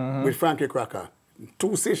WBLS with Frankie Cracker.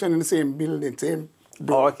 2 stations in the same building, same.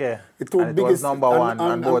 Oh, okay. The two and biggest, it was #1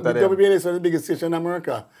 on both of them. WBLS was the biggest station in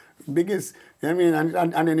America. Biggest, you know what I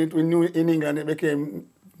mean? And then we knew in England it became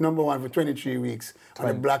 #1 for 23 weeks on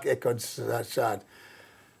the Black Echoed chart.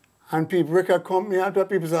 And people record come me after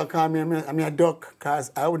people start calling me, I'm a duck, because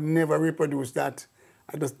I would never reproduce that.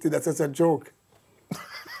 I just did that as a joke.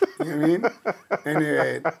 You know what I mean?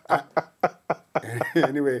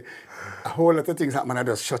 Anyway, a whole lot of things happened, I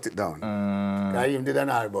just shut it down. I even did an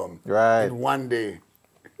album in one day.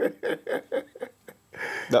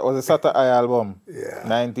 That was a Saturday album. Yeah.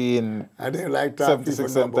 1976. I didn't like talking to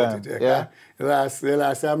people about it. Yeah. The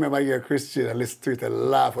last time I remember I hear Christian and listen to it and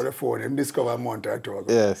laugh on the phone and discover a month or two ago.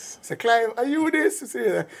 Yes. I said, "Clive, are you this?" I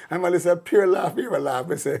say, I'm a listen pure laugh, people laugh.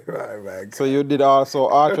 I say, "Oh my God." So you did also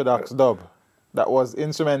Orthodox dub. That was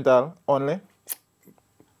instrumental only?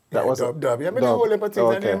 That was dub. Yeah, I mean, the whole heap of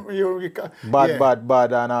things. Okay.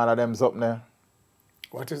 Bad and all of them something there.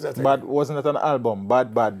 What is that? Bad, wasn't it an album?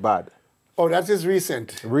 Bad. Oh, that is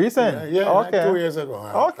recent. Recent? Yeah, okay. Like 2 years ago.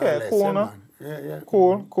 Okay, cool, no? Yeah.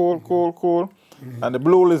 Cool. And the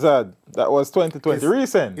Blue Lizard, that was 2020,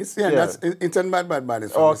 recent. It's a Bad. It's from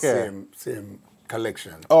the same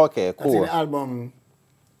collection. Okay, cool. That's in the album,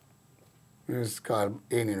 it's called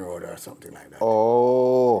Ainin Road or something like that.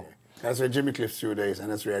 Oh. That's where Jimmy Cliff studio is,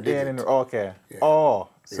 and that's where I did it. Okay. Yeah. Oh,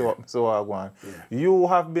 Yeah. so I go on. Yeah. You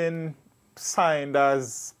have been signed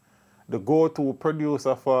as the go-to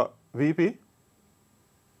producer for VP?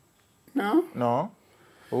 No? No?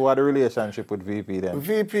 Who had a relationship with VP then?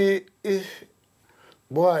 VP,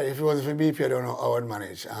 boy, if it wasn't for VP, I don't know how I'd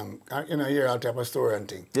manage. You know, I hear all type of story and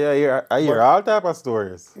thing. Yeah, I hear all type of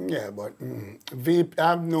stories. Yeah, but VP,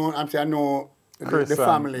 I know the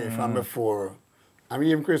family from before. I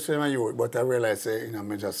mean, even Chris is my youth, but I realized, you know,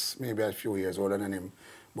 I'm just maybe a few years older than him.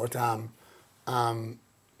 But I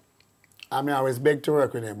mean, I always beg to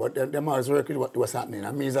work with him, but them always work with what was happening.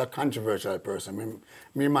 I mean, he's a controversial person.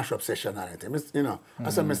 Me mash up session and everything. You know,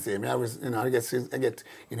 that's a mistake. I was, you know, I get,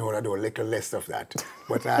 you know what I do, a little less of that.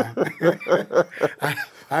 But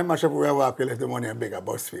I mash up where I walk, we left the money a bigger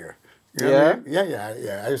bus fare. You know what I mean?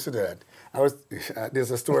 Yeah. I used to do that.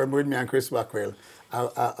 There's a story with me and Chris Blackwell.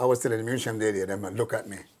 I was telling the museum the other day, them look at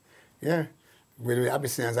me. Yeah. With the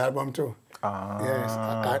Abyssinians album too. Yes.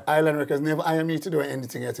 Island Records never hired me to do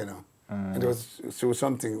anything yet, you know. And it was through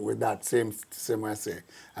something with that same I say.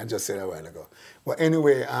 I just said a while ago. But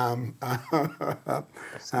anyway,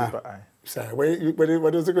 sorry,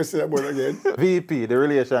 what was the question about again? VP, the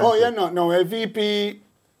relationship. Oh yeah, no. VP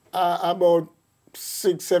about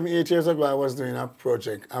 6, 7, 8 years ago, I was doing a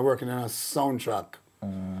project. I working on a soundtrack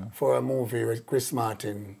for a movie with Chris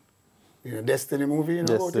Martin, you know, Destiny movie, you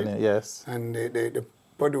know Destiny, about it? yes. And the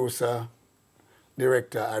producer,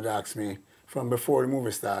 director had asked me from before the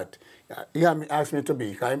movie started. He asked me to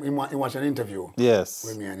be, he watched an interview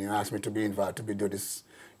with me, and he asked me to be invited to be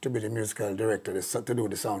the musical director, to do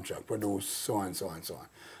the soundtrack, produce so on, so on, so on.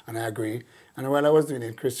 And I agreed. And while I was doing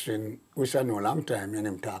it, Christian, which I know a long time, and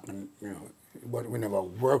him talking, you know, but we never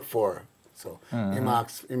worked for. So he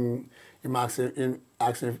asked me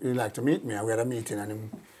if he'd like to meet me, and we had a meeting,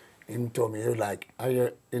 and he told me, he was like, are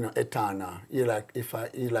you know, Etana? He like,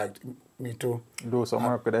 he liked me to do some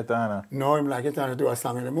work with Etana. No, him like Etana to do a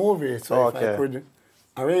song in the movie, so if I could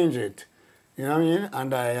arrange it, you know what I mean?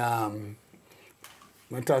 And I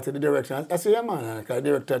talked to the director. I said, yeah, man, the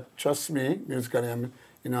director trusts me musically.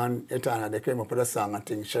 You know, and Etana, they came up with a song, I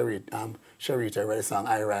think Sharita read the song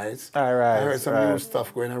I Rise. I heard some new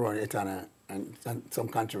stuff going around Etana and some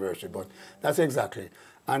controversy, but that's exactly.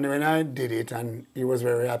 And when I did it, and he was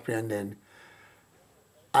very happy, and then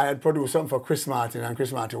I had produced something for Chris Martin, and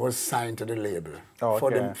Chris Martin was signed to the label.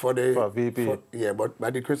 For VP. But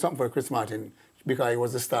I did something for Chris Martin because he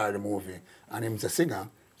was the star of the movie, and he was a singer.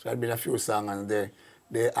 So I'd been a few songs, and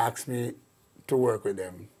they asked me to work with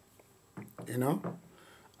them, you know,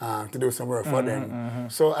 to do some work for them.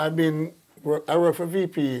 So I work for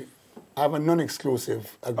VP. I have a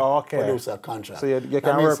non-exclusive producer contract. So you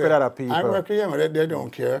can work with other people? I work with them, they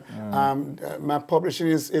don't care. My publishing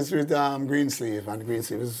is with Greensleeve, and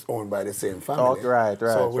Greensleeve is owned by the same family.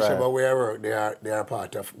 So whichever way I work, they are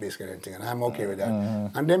part of basically anything, and I'm okay with that.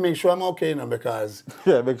 And they make sure I'm okay, you know, because...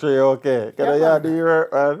 Yeah, make sure you're okay. Can I do your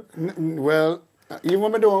work, man? Well, even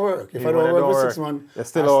when I don't work, if I don't work for 6 months... You're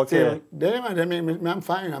still okay? They make me, I'm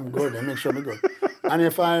fine, I'm good, they make sure I'm good. And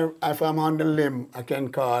if I'm on the limb, I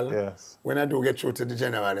can call when I do get through to the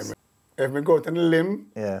general. If I go to the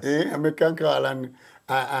limb, I can call, and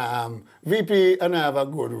VP and I have a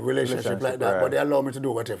good relationship like that, but they allow me to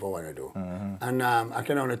do whatever I want to do. And I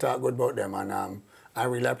can only talk good about them, and I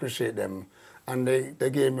really appreciate them. And they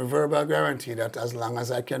gave me verbal guarantee that as long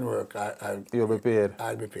as I can work, you'll be paid.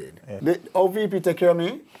 I'll be paid. How VP take care of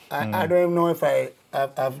me, I don't even know if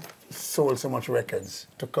I've sold so much records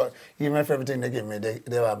to cut. Even if everything they give me, they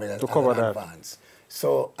have me to cover that advance.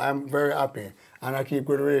 So I'm very happy, and I keep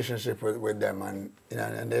good relationship with them, and you know,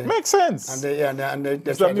 and they makes sense. And they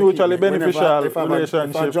it's a mutually beneficial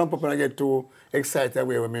relationship. If I jump up and I get too excited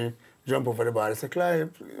away with me, jump over the bar, they say,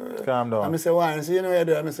 Clive, calm down. And I say, why? And I say, you know what you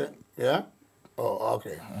do? And I say, yeah. Oh,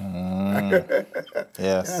 okay. Yes.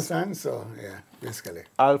 You understand? So yeah, basically.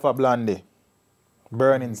 Alpha Blondie,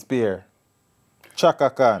 Burning Spear, Chaka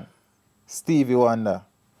Khan, Stevie Wonder,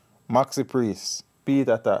 Maxi Priest,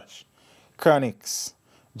 Peter Tosh, Chronix,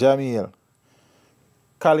 Jamil,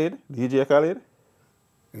 Khalid, DJ Khalid?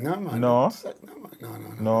 No, man. No?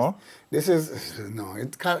 No. This is,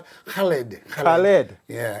 it's Khalid. Khalid?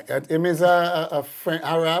 Yeah, it means a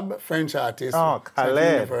Arab, French artist. Oh,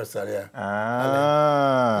 Khalid. Universal, yeah.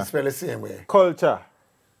 Ah. It's spelled the same way. Culture?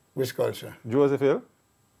 Which culture? Joseph Hill?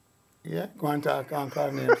 Yeah, go and talk,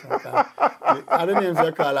 call names. Other names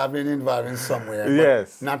I call have been involved in somewhere.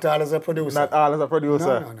 Yes. Not all as a producer. Not all as a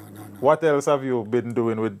producer? No. What else have you been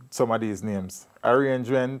doing with some of these names?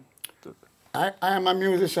 Arrangement? I am a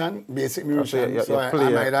musician, basic musician. So I'm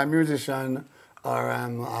either a musician or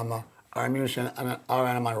I'm or a musician, or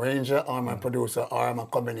I'm a arranger, or I'm a producer, or I'm a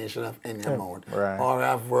combination of any amount. Right. Or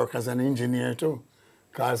I've worked as an engineer too.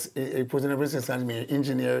 Because he put in a business and me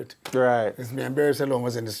engineered. Right. It's me and Barry alone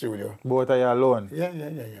was in the studio. Both of you alone? Yeah.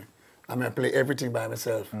 I mean, I play everything by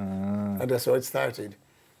myself. And that's how it started.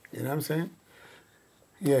 You know what I'm saying?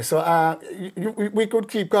 Yeah, so we could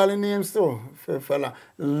keep calling names too for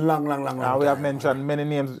long And we have mentioned many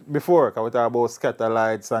names before, because we talk about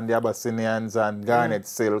Scatterlights and the Abyssinians and Garnet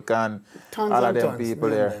Silk and tons all and of them tons. people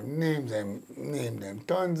there. Name them.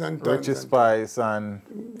 Tons and tons. Richie Spice and...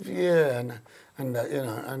 Yeah, and you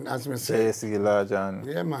know, and as we say... J.C. Lodge and...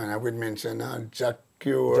 Yeah, man, I would mention Jack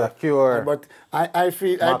Cure. Jack Cure. But I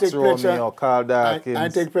feel... Max I take pleasure... Romeo, Carl Dawkins. I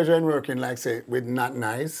take pleasure in working, like say, with Not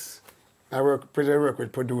Nice. I work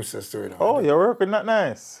with producers too, you know. Oh, you work with Not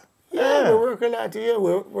Nice? Yeah, we work a lot. Yeah,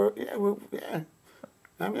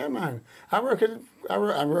 yeah, man. I work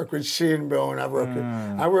with Shane Brown. I work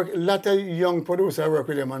a lot of young producers. I work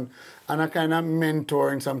with them, and I kind of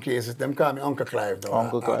mentor in some cases. Them call me Uncle Clive, though.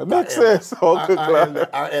 Uncle Clive. Makes sense, Uncle Clive.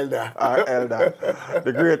 Our elder. Our elder.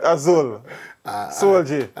 The great Azul.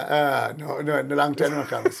 Solji. No, the long time I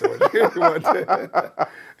call me Solji.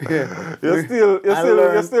 Yeah. You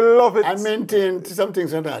still love it. I maintain some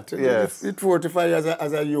things like that. Yes. It's 45 years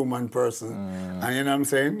as a human person. And you know what I'm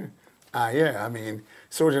saying? Yeah, I mean,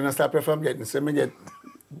 soldier don't stop you from getting, so me get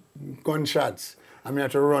gunshots. I mean, I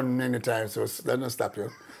have to run many times, so that don't stop you.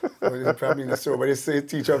 But probably not so, but it's a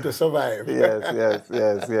teach you how to survive.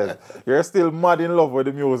 Yes. You're still mad in love with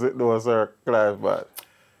the music though, Sir Clive, but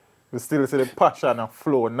you still see the passion and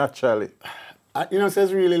flow naturally. You know,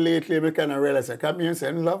 says really lately, I kind of realize, I come here and say,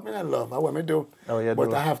 love me, I love. I want me do. Oh, you but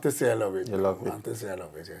do. I have to say I love it. You love it. I have to say I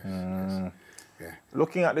love it, yeah. Yeah.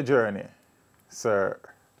 Looking at the journey, Sir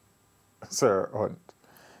Hunt,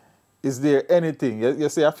 is there anything, you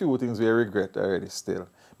say a few things we regret already still,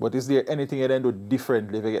 but is there anything you then do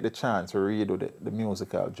differently if you get the chance to redo the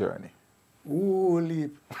musical journey? Ooh,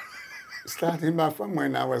 leap. Starting back from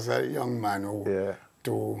when I was a young man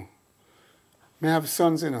to... I have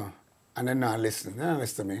sons, you know, and they're not listening. They don't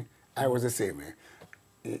listen to me. I was the same way.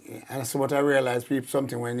 And so what I realized,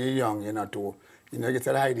 something when you're young, you know, you get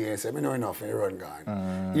to the idea and say, I know enough, and you run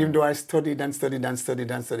gone. Even though I studied,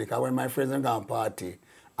 because when my friends are gone party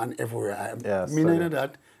and everywhere, me know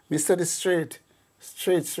that, me study straight.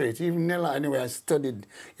 Even Nella, anyway, I studied.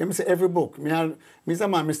 You know, say every book. Me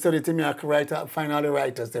study to me, I write, find all the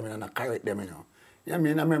writers, them, and I correct them, you know. You know what I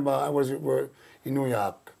mean? I remember I was in New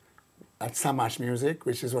York at Samash Music,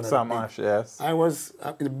 which is one of Samash, yes. I was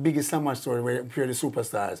the biggest Samash store where pure the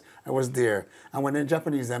superstars. I was there. And when the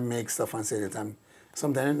Japanese make stuff and say it, and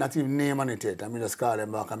sometimes not even name on it yet. I mean, just call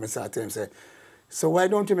them back and I start to them say, so why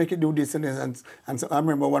don't you make it do this and this? And so I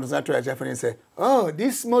remember once I tried Japanese say, oh,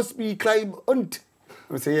 this must be CLIVE HUNT.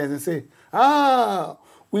 I say, yes, and say,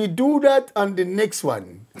 we do that on the next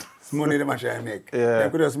one. It's money the much I make. Yeah. I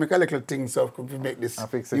could just make a little thing so could make this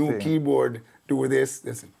new keyboard, do this.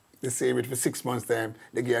 They save it for 6 months time,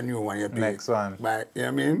 they get a new one, you pay. Next one. But, you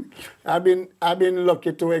know what I mean? I've been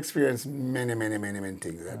lucky to experience many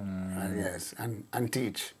things. Yes, and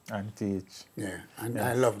teach. And teach. Yeah, and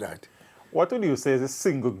I love that. What would you say is the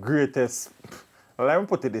single greatest, well, let me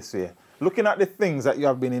put it this way, looking at the things that you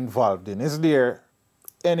have been involved in, is there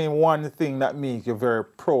any one thing that makes you very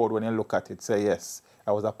proud when you look at it, say, yes,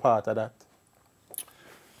 I was a part of that?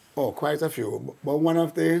 Oh, quite a few. But quite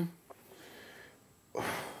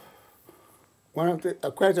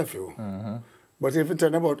a few. But if you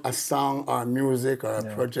talk about a song or music or a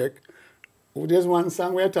project, there's one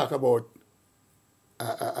song we talk about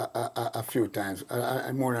a few times,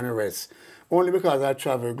 more than the rest. Only because I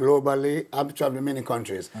travel globally, I've traveled in many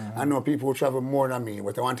countries. I know people who travel more than me,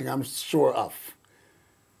 but the one thing I'm sure of.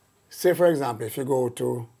 Say, for example, if you go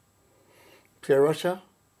to Russia,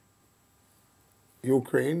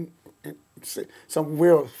 Ukraine, some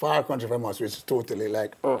real far country from us, which is totally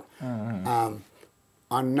like, on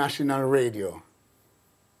national radio.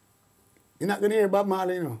 You're not going to hear Bob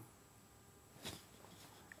Marley, you know.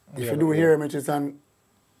 If you do hear him,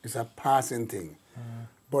 it's a passing thing.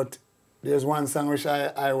 But there's one song which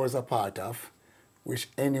I was a part of, which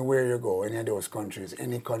anywhere you go, any of those countries,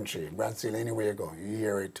 any country, Brazil, anywhere you go, you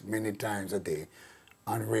hear it many times a day.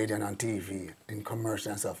 On radio and on TV, in commercial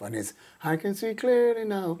and stuff, and it's I can see clearly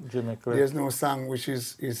now. Jimmy Cliff. There's no song which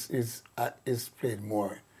is played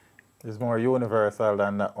more. It's more universal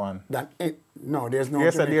than that one. No, there's no.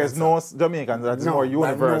 Yes, there's no Jamaican that's more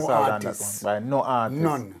universal than that one. By no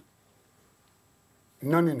artist.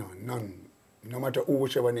 None. No matter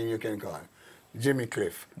whichever name you can call. Jimmy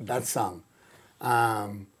Cliff, that song.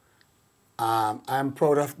 I'm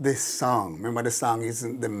proud of this song. Remember, the song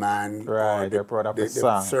isn't the man. Right, you're proud of the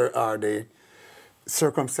song. Or the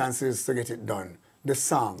circumstances to get it done. The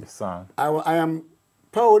song. The song. I am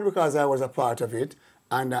proud because I was a part of it,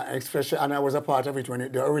 and especially, and I was a part of it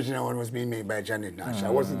when the original one was being made by Janet Nash. I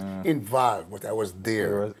wasn't involved, but I was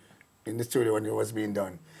there in the studio when it was being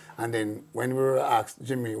done. And then when we were asked,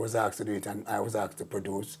 Jimmy was asked to do it, and I was asked to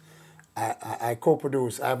produce. I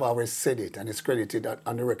co-produced. I've always said it, and it's credited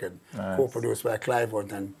on the record. Nice. Co-produced by Clive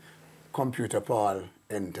Hunt and computer Paul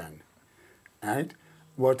Enton. Right?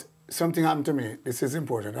 But something happened to me. This is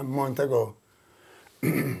important. A month ago,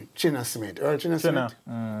 China Smith, Earl China Smith.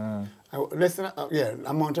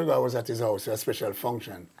 A month ago I was at his house for a special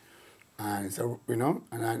function, and so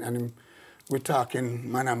and we're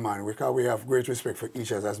talking man and man because we have great respect for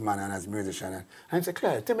each other as man and as musician. And he said,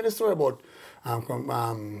 Clive, tell me the story about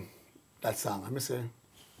that song. I say,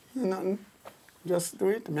 nothing, just do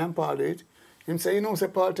it. Me and Paul do it. He say, say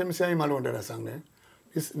Paul, tell me say him alone did that song there.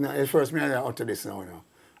 At first me I out to this now.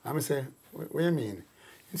 I say, what do you mean?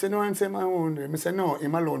 He said, no, I'm saying my own. I said, no,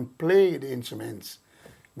 him alone play the instruments,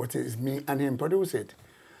 but it's me and him produce it.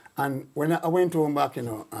 And when I went home back, I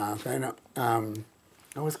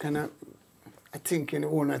was thinking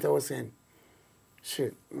all night, I was saying,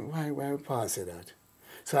 shit, why Paul say that?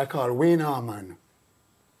 So I called Wayne Harman.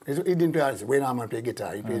 He didn't play artist. Wayne Harman played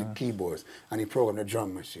guitar, he played keyboards, and he programmed the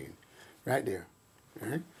drum machine, right there.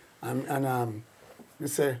 Right? And he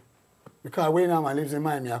said, because Wayne Harman lives in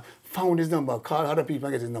Miami, I found his number, called other people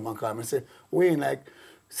and get his number and call him. I said, Wayne, like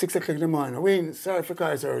 6 o'clock in the morning, Wayne, sorry for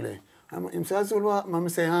calling so early. He said, that's what happened. I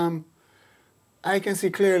say, I can see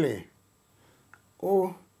clearly.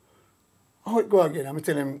 Oh, how it go again? I'm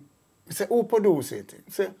telling him, I say, who produce it?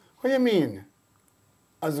 He said, what do you mean?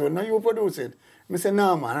 As well, now you produce it. I say,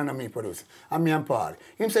 no man, I don't me produce it. I'm me and Paul.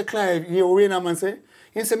 He said, Clive, you Wayne Harman say?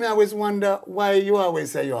 He said, me always wonder why you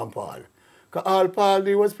always say you and Paul. Because all Paul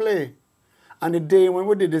did was play. And the day when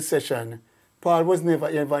we did this session, Paul was never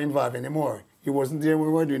ever involved anymore. He wasn't there when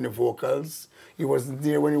we were doing the vocals. He wasn't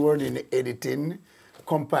there when we were doing the editing,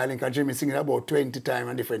 compiling, because Jimmy singing about 20 times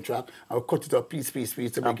on different tracks. I would cut it up piece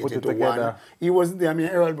to make it into one. He wasn't there. I mean,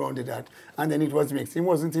 Errol Brown did that. And then it was mixed. He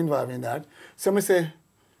wasn't involved in that. So I say,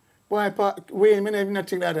 why, Wayne, I never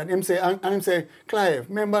think that. And him say, Clive,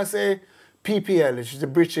 remember say PPL, which is the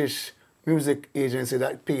British music agency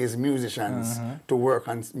that pays musicians to work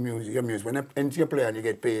on your music. When you play and you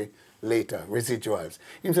get paid later, residuals.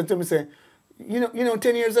 He said to me, say, you know,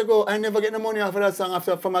 10 years ago, I never get no money off of that song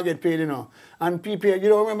after I get paid, And PPL, you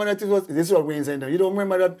don't remember that this is what Wayne said, you don't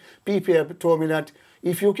remember that PPL told me that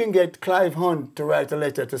if you can get Clive Hunt to write a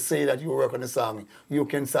letter to say that you work on the song, you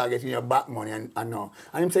can start getting your back money and no.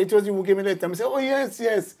 And him say, it was you who gave me the letter. I say, oh,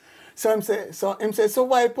 yes. So him say, so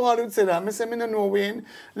why Paul would say that? I say, I don't know, Wayne.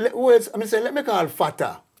 I say, let me call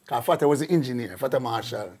Fata. Because Fata was the engineer, Fata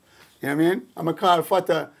Marshall. You know what I mean? I'm going to call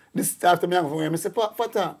Fata this after me. I say,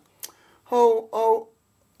 Fata, how,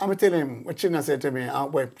 I'm going to tell him what China said to me,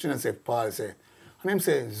 what China said, Paul said. And him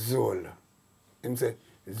say, Zul. Him say,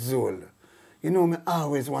 Zul. You know, me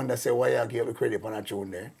always wonder, say, why you give the credit on a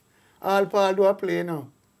tune there? All Paul do I play now.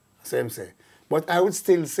 So him say. But I would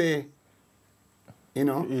still say,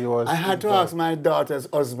 I had to ask my daughter's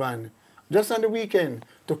husband, just on the weekend,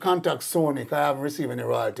 to contact Sony, because I haven't received any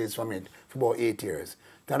royalties from it for about 8 years.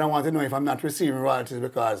 Then I want to know if I'm not receiving royalties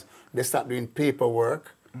because they stopped doing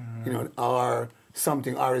paperwork, or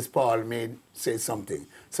something, or as Paul say something.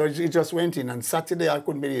 So it just went in, and Saturday, I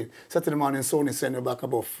couldn't believe it. Saturday morning, Sony sent me back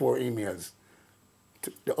about 4 emails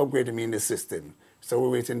to upgrade me in the system. So we're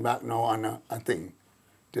waiting back now on a thing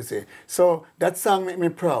to say. So that song made me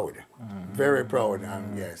proud, very proud.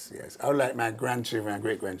 Yes. I would like my grandchildren and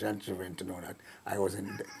great-grandchildren to know that I was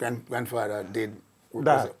grandfather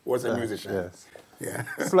was a musician. Yes. Yeah.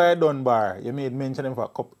 Sly Dunbar, you made mention of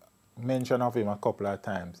him a couple of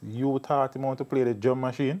times. You taught him how to play the drum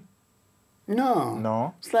machine?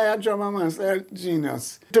 No. Sly a drummer, man. Sly a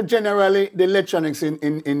genius. So generally, the electronics in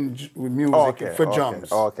music for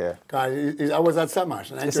drums. Okay. Because I was at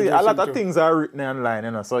Samash. You see, a lot of things are written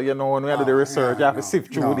online, so when we had to do the research, you have to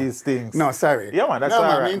sift through these things. No, sorry. Yeah, man, that's all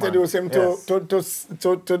right, I introduced him to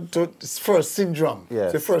first syndrome.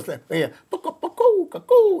 Yes. The first, that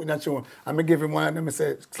tune. And I give him one of them, I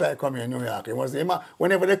say, Sly, come here in New York. It was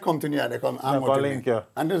whenever they come to New York, they come to me.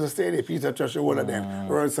 And there's a steady Peter Church, all of them,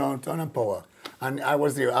 World Sound, Tone and Power. And I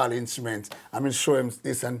was there, all the instruments. show him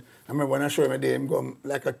this, and I remember when I show him a day, him go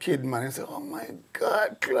like a kid, man. He said, oh my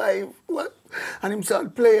God, Clive, what? And him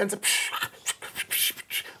started playing and said,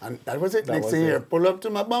 and that was it. Next thing here, pull up to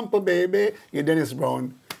my bumper, baby. You Dennis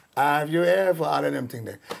Brown. Have you ever all of them things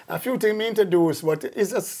there? A few things me introduced, but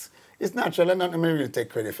it's it's natural and not me really take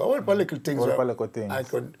credit for. All little things. All little things. I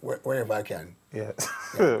could, whenever I can. Yeah,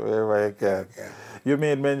 wherever you can. Yeah. You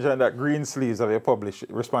made mention that Green Sleeves are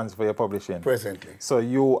responsible for your publishing. Presently. So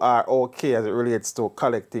you are okay as it relates to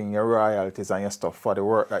collecting your royalties and your stuff for the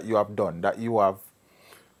work that you have done, that you have.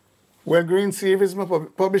 Well, Green Sleeves, my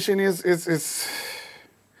publishing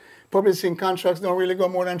publishing contracts don't really go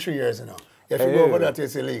more than 3 years, you know. If you go over that,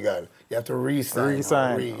 it's illegal. You have to re-sign.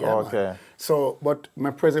 Okay. Man. So, but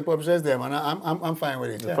my present publisher is them, and I'm fine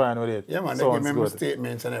with it. You're fine with it? Yeah, man. Sounds they give me good.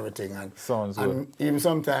 statements and everything. And, Sounds good. And even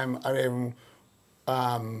sometimes I even,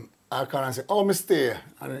 I call and say, oh, I stay,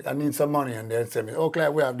 and I need some money. And they'll say, oh,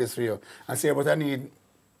 Clive, we have this for you. I say, but I need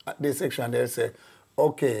this section. They'll say,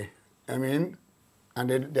 okay. I mean, and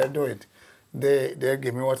they'll do it. They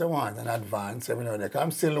give me what I want in advance. I mean,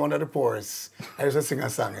 I'm still one of the poorest. I used to sing a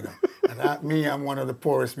song, you know. And I'm one of the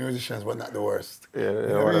poorest musicians, but not the worst. Yeah, you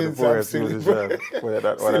know one of the poorest musicians.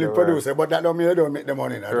 Silly producer, but that don't mean I don't make the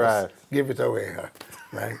money. I right. just give it away,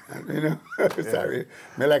 right? And, you know, sorry.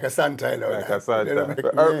 Me like a Santa, you know. Like a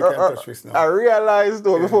Santa. I realized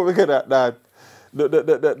though, before we get at that,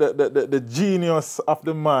 the genius of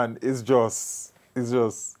the man is just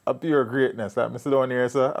a pure greatness. Like, I sit down here,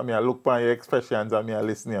 sir, I look upon your expressions and I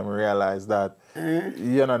listen and I realize that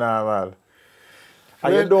you're not normal.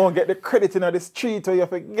 And you don't get the credit in the street or you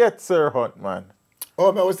forget Sir Hunt, man.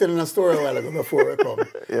 Oh, I was telling a story a while ago before I come.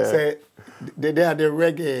 Say, they had the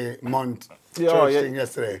reggae month church thing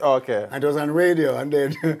yesterday. Okay. And it was on radio and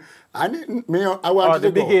then I wanted the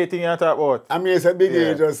to big go. A thing you talk about? I mean, it's a big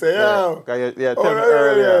A, just say, oh. Tell me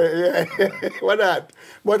earlier. Yeah. What that?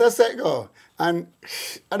 But I said go. And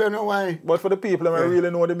I don't know why. But for the people who really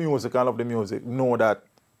know the music and love the music, know that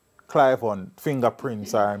Clive Hunt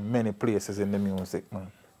fingerprints are in many places in the music,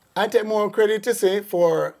 man. I take more credit to say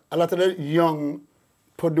for a lot of the young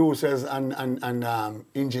producers and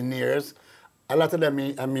engineers. A lot of them,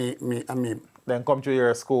 Then come to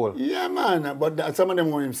your school. Yeah, man. But some of them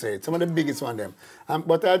won't even say it. Some of the biggest one them.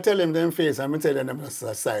 But I'll tell them them face. I'm tell them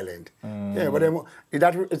they're silent. Yeah, but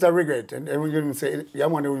it's a regret. And we even say, I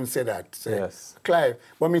want to even say that. Say, yes. Clive,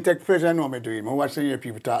 when me take pleasure, I know me do it. I watch the hear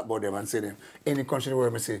people talk about them and say them. Any country where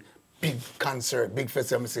I say, big concert, big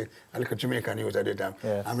festival, I say, I look at Jamaican news at the time.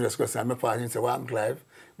 Yes. I'm just going to say, I'm a party and say, well, I'm Clive.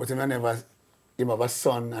 But I never, he have a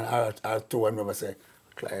son and our two, I never say,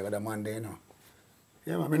 Clive, what a Monday, you know.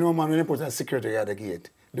 Yeah, man. I know, man, when you put a security at the gate,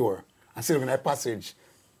 door, and see in that passage,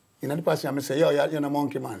 in the passage, I say, yo, you're a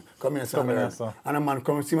monkey, man. Come here, son. And a man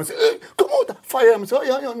come and see me and say, hey, come out, fire him. So,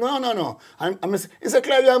 no. And I say, it's a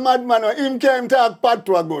clear mad man, him came talk part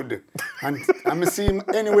to a good. And I see him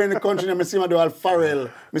anywhere in the country, I see him do all Farrell,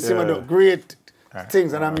 I see him do great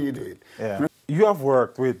things, and I mean, you do it. Yeah. You have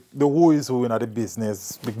worked with the who is who in the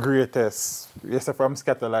business, the greatest, yes, from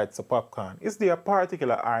Scatterlights to Popcorn. Is there a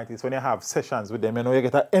particular artist, when you have sessions with them, you know, you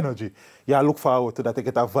get that energy, you look forward to that, you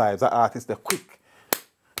get that vibes, that artist, they're quick?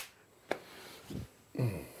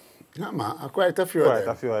 Yeah, man, quite a few of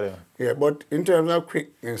them. Yeah, but in terms of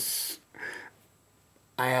quickness,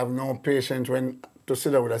 I have no patience to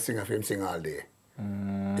sit down with a singer for him sing all day.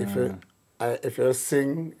 If you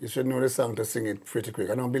sing, you should know the song to sing it pretty quick.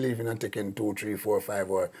 I don't believe in taking 2, 3, 4, 5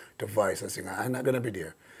 hours to voice a singer. I'm not going to be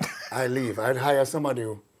there. I leave. I'd hire somebody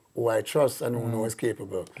who I trust and who knows is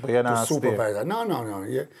capable to supervise that. No.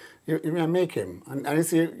 You make him. And you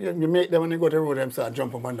see, you make them when they go to the road, them start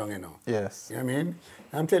jump up and down, you know. Yes. You know what I mean?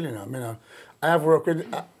 I'm telling you, I have worked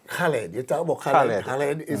with Khaled. You talk about Khaled.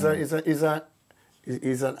 Khaled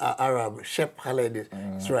is an Arab. Shep Khaled is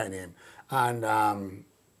his right name. And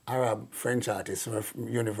Arab French artist from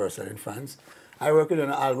Universal in France. I worked on an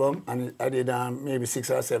album and I did maybe 6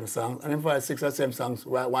 or 7 songs. And in fact, 6 or 7 songs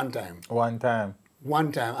one time. One time.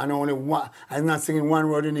 And only one. I'm not singing one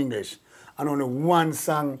word in English. And only one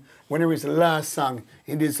song. When it was the last song,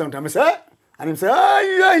 he did something. I say, eh? And he say,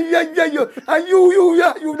 you.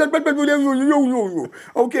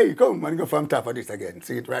 Okay, come and go from top of this again.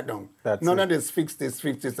 See it right down. None of this, fix this,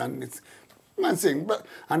 and it's. Man sing,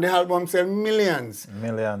 and the album sell millions.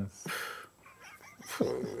 Millions.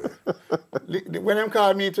 When they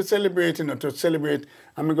call me to celebrate, I'm going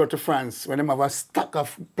to go to France, when they have a stack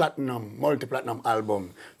of platinum, multi-platinum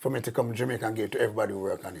album for me to come to Jamaica and give to everybody who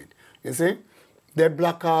work on it. You see? They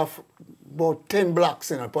block off about 10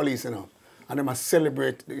 blocks, police, and they must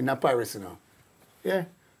celebrate in Paris, Yeah,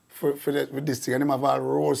 with this thing. And they have all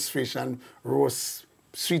roast fish and roast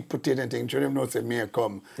sweet potato and things, them know say may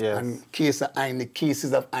come. Yes. And cases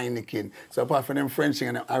of Heineken. So apart from them French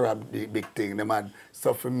and them Arab big thing, them had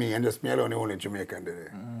stuff for me and just me alone the only Jamaican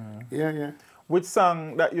there. Yeah. Which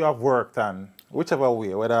song that you have worked on, whichever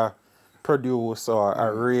way, whether produced or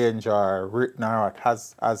arranged or written or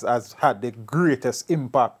has had the greatest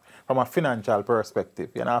impact from a financial perspective?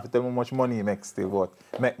 You don't have to tell me how much money you make still, but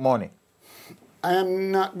make money. I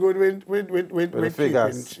am not good with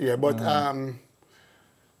figures. Keeping, yeah, but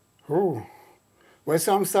well,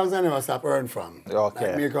 some songs I never stop earning from. Okay.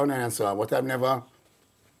 Like Milk Honey and so on, but I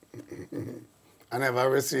never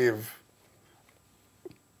received,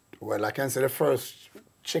 well, I can say the first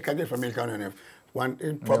check I get from Milk Honey, one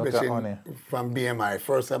in publishing from BMI.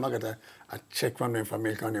 First time I got a check from them from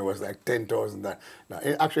Milk Honey was like $10,000. No,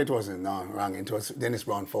 actually it wasn't, no, wrong. It was Dennis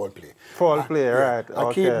Brown Foul Play. Foul Play, right.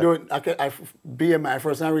 I keep doing, BMI,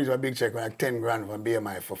 first time I reached a big check, like 10 grand from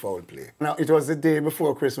BMI for Foul Play. Now, it was the day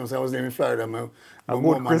before Christmas. I was living in Florida. A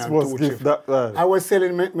good Christmas gift that was. I was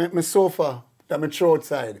selling my sofa that I throw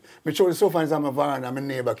outside. I throw the sofa inside my veranda, my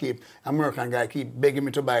neighbor American guy keep begging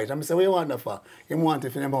me to buy it. I say, what you want that for? He want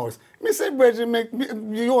it in the house. I say, Bridget,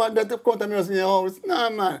 you want that to come to me in your house? No,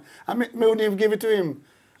 man. I wouldn't even give it to him.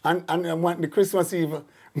 And I want the Christmas Eve.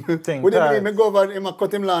 Would you believe me go over him and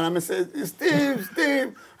cut him lawn? And I say,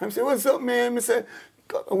 Steve. I say, what's up, man? I say,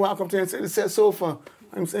 walk up to him and say, it's a sofa.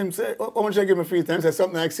 I say, how much I give me free time? I say,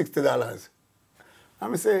 something like $60.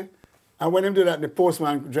 I say, and when him do that, the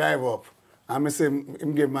postman drive up. I say,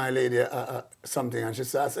 him give my lady something, and she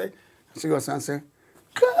goes and say,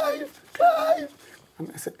 Clive.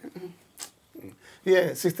 And I said, yeah,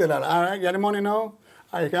 $60. All right, you got the money now? All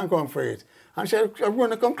right, you can come for it. And she run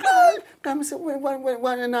to come, Clive. I said,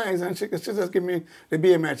 what are nice? And she just give me the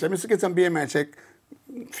BMI check. I used to get some BMI check,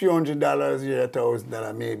 a few $100 a year,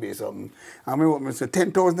 $1,000 maybe something. And I said,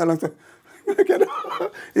 $10,000.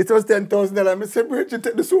 It was $10,000. I said, Bridget,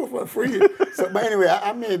 take the sofa free. So, but anyway,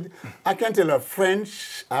 I can tell her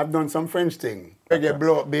French. I've done some French thing. Reggae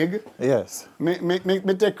blow up big. Yes. Me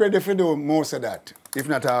take credit for doing most of that, if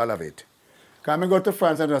not all of it. Because I go to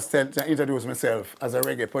France and just introduce myself as a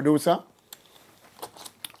reggae producer.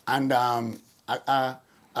 And I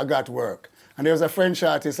got work. And there was a French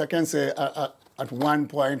artist, I can say, at one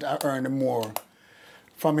point I earned more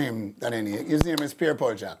from him than any. His name is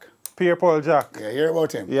Pierre-Paul Jacques. Pierre-Paul Jacques. Yeah, you hear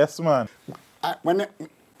about him? Yes, man.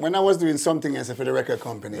 When I was doing something else for the record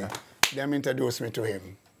company, them introduced me to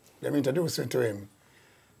him.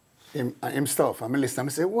 Him stuff. I'm listening. I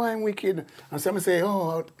say, why I'm wicked? And some say,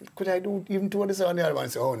 oh, could I do even two of this on the album? I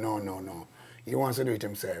say, oh, no. He wants to do it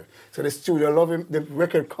himself. So the studio love him. The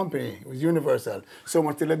record company was Universal. So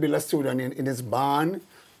much they build a studio in his barn,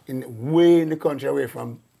 way in the country away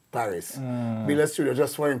from Paris. Build a studio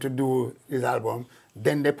just for him to do his album.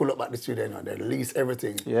 Then they pull up at the studio, they release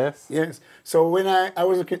everything. Yes. So when I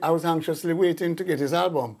was anxiously waiting to get his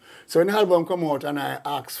album. So when the album come out and I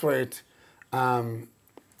asked for it, I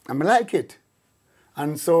like it.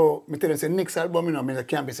 And so I tell him, say, next album, I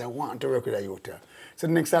can't say I want to work with a youth. So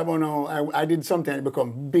the next album, I did something and it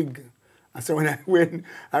become big. And so when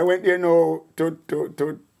I went there now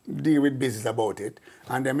to deal with business about it.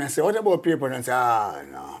 And then I say, what about people? And I say,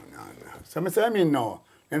 no. So I say, no.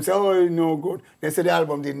 They say, oh, no good. They say the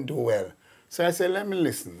album didn't do well. So I said, let me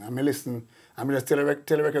listen. I just tell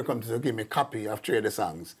the record company to give me a copy of 3 of the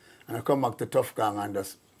songs. And I come back to Tough Gang and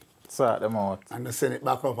just sort them out. And they send it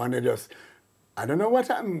back up and they just, I don't know what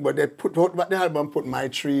happened, but they put the album, put my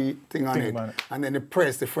 3 thing on it. And then the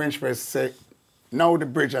French press say, now the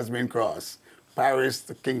bridge has been crossed. Paris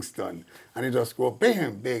to Kingston. And it just go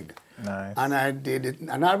bam, big. Nice. And I did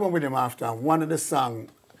an album with him after. And one of the songs,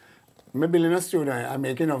 maybe in a studio, I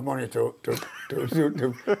make enough money to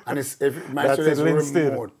and my studio is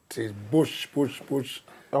remote. It's push.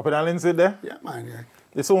 Up in Lindsay there? Yeah, man, yeah.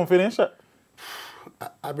 It's soon finished? All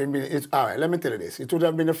right, let me tell you this. It would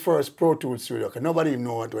have been the first Pro Tools studio, because nobody even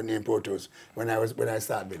knew what was named Pro Tools when I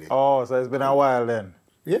started with it. Oh, so it's been a while then?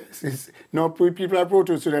 Yes. No, people are Pro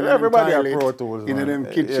Tools studio. Everybody are Pro Tools, in them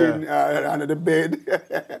kitchen, under the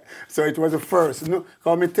bed. So it was the first. No,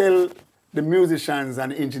 because me tell the musicians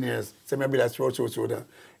and the engineers, say maybe that's Pro Tools studio.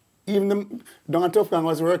 Even down at Tough Gang I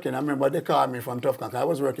was working, I remember they called me from Tough Gang. I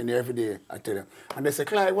was working there every day, I tell them. And they say,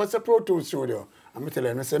 Clive, what's a Pro Tools studio? And I tell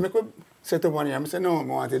them, I say, I could set up one here. I say, no, I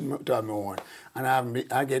wanted to have my own. And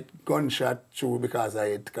I get gunshot through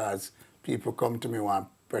because people come to me and want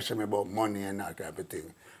to pressure me about money and that type of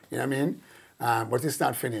thing. You know what I mean? But it's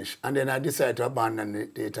not finished. And then I decided to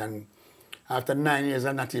abandon it. And after 9 years,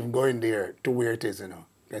 I'm not even going there to where it is,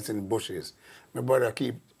 It's in the bushes. My brother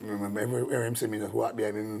every him see me just walk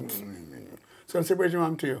behind me. So I said, where do you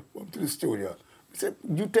want to you? Come to the studio. He said,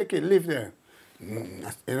 you take it, live there.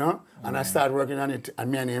 And I started working on it, and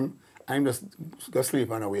me and him, I'm just go sleep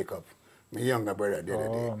and I wake up. My younger brother the other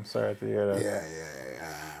day. I'm sorry to hear that.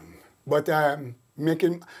 Yeah. But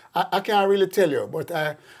making, I can't really tell you, but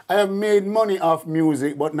I have made money off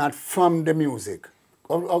music, but not from the music.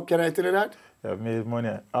 Can I tell you that? You have made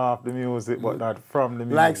money off the music, but not from the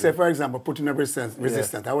music. Like, say, for example, putting up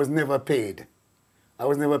resistance. I was never paid. I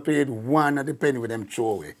was never paid one of the penny with them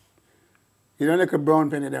throw away. You know, like a brown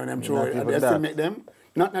penny them with them throw away. They still make them?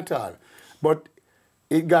 Not at all. But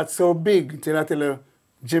it got so big till I tell you,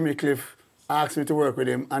 Jimmy Cliff asked me to work with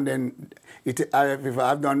him, and then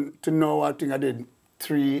I've done, to know, I think I did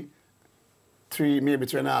three, maybe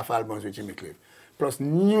 3.5 albums with Jimmy Cliff. Plus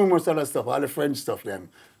numerous other stuff, all the French stuff them.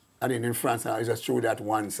 And then in France, I just threw that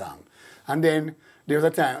one song. And then there was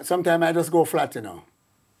a time, sometimes I just go flat, you know.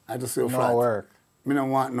 I just go flat. No work. Me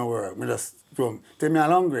don't want no work. Me just go, tell me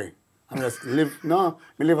I'm hungry. I just live, no,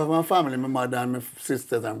 me live with my family, my mother and my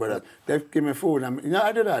sisters and brothers. They give me food. And, you know,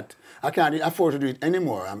 I do that. I can't afford to do it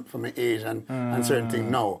anymore for my age and certain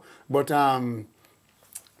things now. But I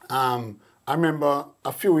remember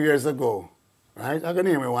a few years ago, right? I can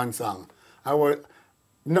name me one song. I was,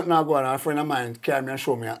 not now go on, a friend of mine carried me and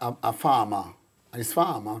showed me a farmer. And his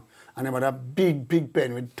farmer, and he had a big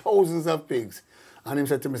pen with thousands of pigs. And he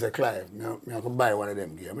said to me, say, Clive, I could buy one of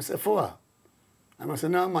them gear. I said, for what? And I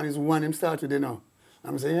said, no, man, it's one him started, you know.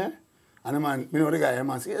 And I said, yeah? And the man, you know the guy, the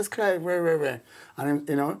man said, yes, Clive, very. And,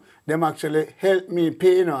 you know, them actually helped me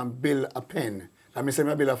pay, you know, and build a pen. And I said,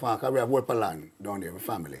 I build a farm, because we have work for land down there, my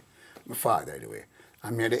family. My father, anyway.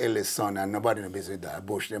 And me the eldest son, and nobody no busy with that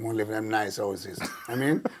bush. Them only live in them nice houses. I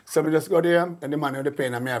mean, so we just go there, and the man with the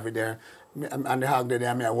pen, and me have it there. And the hog there,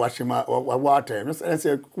 and me I watch him water him. I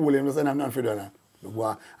say, cool him, I say, I'm not for that.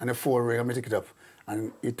 And the 4 ring, I take it up.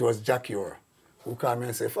 And it was Jackie Orr, who called me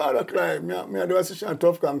and said, Father Clive, me do a session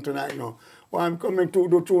Tough Gang tonight, you know. Well, I'm coming to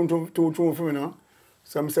do two for me, you know.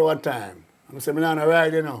 So I say, what time? I say, I'm not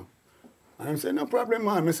ride, you know. And I say, no problem,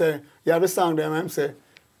 man. I say, you have the song there, man. I say,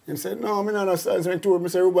 he said, no, I'm not a song. I told him, I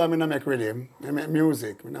say, Ruba, I'm not make rhythm. I make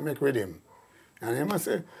music, I'm not make rhythm. And he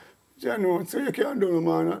said, John, so you can't do it,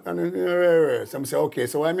 man. And so I say, okay,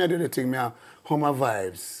 so why I do the thing, I hum my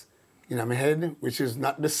vibes in my head, which is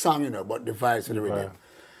not the song, you know, but the vibes of the rhythm.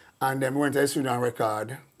 And then we went to the studio and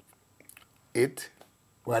record it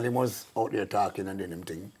while he was out there talking and doing them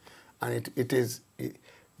thing. And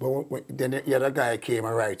but then the other guy came,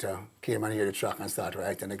 a writer, came and heard the track and started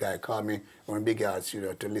writing. And the guy called me on Big Yard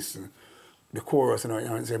Studio to listen. The chorus, you know,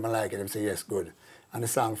 and say, I like it. And say, yes, good. And the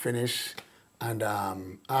song finished. And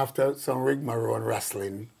after some rigmarole and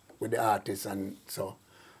wrestling with the artists, and so,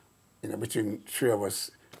 you know, between 3 of us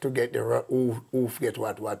to get the who get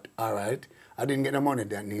what, all right. I didn't get the money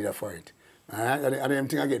then neither for it. All right? I didn't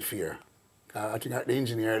think I get fear. I think the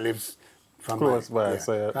engineer lives from close by,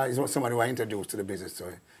 so he's somebody who I introduced to the business,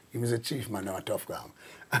 so he was a chief man of a Tough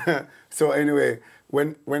Gang. So anyway,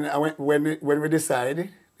 when we decided,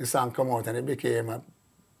 the song come out and it became a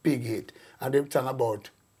big hit. And they talk about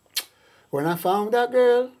when I found that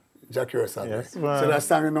girl, Jackie Orr sang. Yes, so that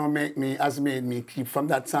song, you know, has made me keep, from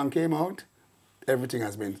that song came out, everything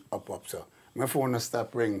has been up. So my phone has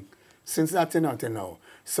stopped ringing since that till now.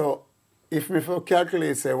 So if me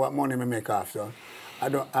calculate say what money I make after,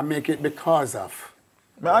 I make it because of.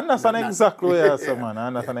 I understand exactly what you say, man. I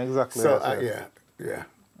understand exactly so, what you say. Yeah.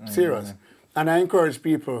 Serious. And I encourage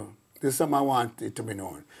people, this is something I want it to be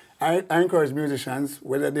known. I encourage musicians,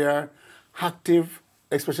 whether they are active,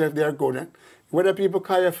 especially if they are good, whether people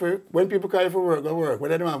call you for, when people call you for work, go work,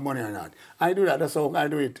 whether they don't have money or not. I do that, that's how I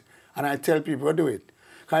do it. And I tell people to do it.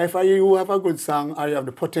 Because if you have a good song or you have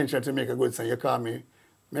the potential to make a good song, you call me,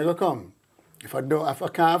 I go come. If I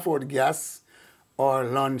can't afford gas or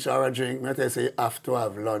lunch or a drink, I tell you say you have to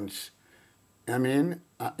have lunch. I mean,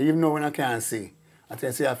 even though when I can't see, I tell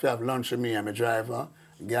you say you have to have lunch with me, I'm a driver,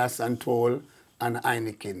 gas and toll and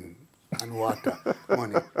Heineken and water,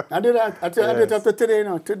 money. I do that. I do it up to today, you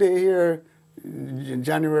know. Today here,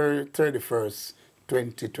 January 31st,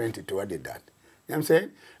 2022, I did that. You know what I'm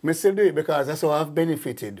saying? I still do it because that's how I've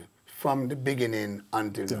benefited from the beginning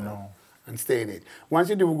until now. And stay in it. Once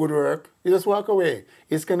you do good work, you just walk away.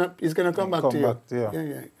 It's gonna come back to you.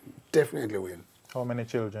 Yeah, definitely will. How many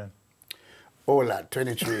children? Oh, lad,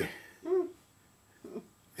 23.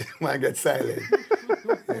 Might get silent.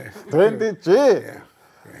 Yeah. 23? Yeah.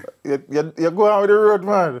 You go on with the road,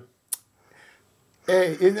 man.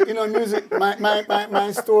 Hey, you know, music,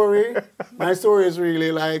 my story is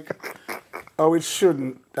really like how it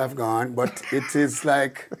shouldn't have gone, but it is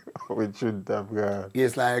like... How it shouldn't have gone.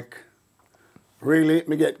 It's like, really,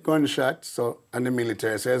 me get gunshot, so, and the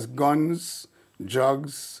military says guns,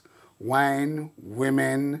 drugs, wine,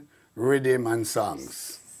 women, rhythm, and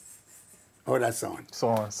songs. How that sound?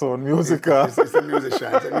 So musical. It's a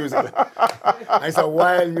musician. It's a music. It's a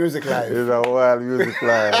wild music life. It's a wild music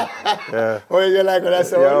life. Yeah. Oh, you like what I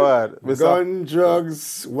said? Yeah, man. Gun,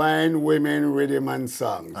 drugs, wine, women, rhythm, and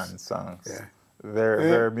songs. And songs. Yeah.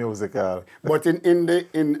 Very musical. But in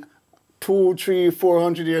 200, 300,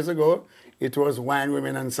 400 years ago, it was wine,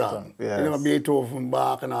 women, and song. Yes. You know, Beethoven,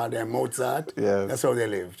 Bach, and all them, Mozart. Yes. That's how they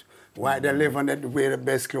lived. Why they live and they wear the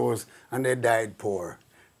best clothes, and they died poor.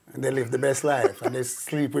 And they live the best life, and they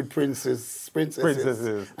sleep with princesses.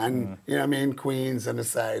 And, you know what I mean, queens on the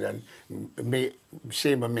side, and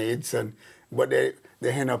chambermaids, but they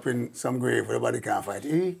end up in some grave where nobody can fight.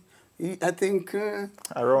 I think...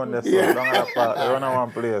 around the yeah. around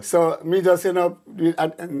one place. So, me just end up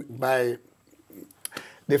by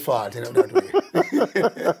default, you know, that way.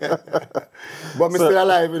 But me still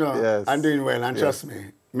alive, you know, yes. and doing well, and trust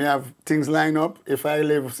me, me have things lined up. If I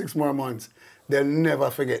live 6 more months, they'll never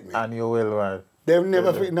forget me. And you will, man. They'll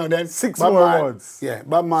never forget. No, then 6 more months. Yeah,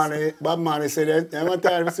 Bob Marley said that. I'm not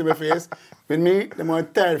tired of seeing my face. With me, I'm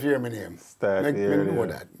not tired of hearing my name. I know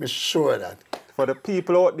that. I'm sure of that. For the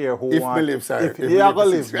people out there who want... If you are going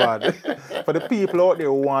to live, man. For the people out there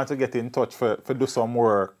who want to get in touch for do some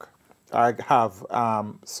work, I have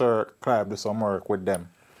Sir Clive do some work with them.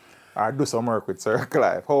 Or do some work with Sir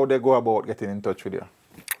Clive. How they go about getting in touch with you?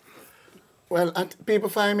 Well, people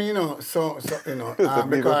find me, you know, so you know,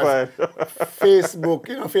 because Facebook,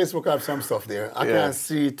 you know, Facebook have some stuff there. I can't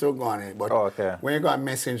see it to go on it, but when you got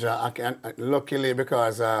Messenger, I can, luckily,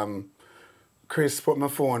 because Chris put my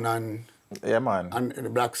phone on the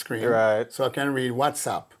black screen, right. So I can read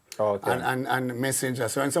WhatsApp and Messenger.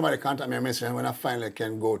 So when somebody contact me on Messenger, when I finally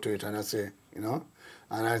can go to it and I say, you know,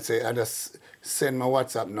 and I say, I just send my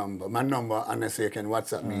WhatsApp number, and I say you can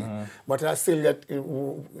WhatsApp me. But I still get,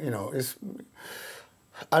 you know,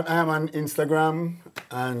 I am on Instagram.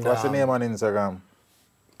 And what's the name on Instagram?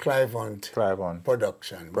 CLIVE HUNT. CLIVE HUNT.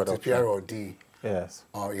 Production. But it's PROD. Yes.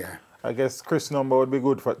 Oh, yeah. I guess Chris' number would be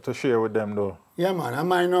good to share with them, though. Yeah, man. And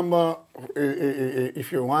my number,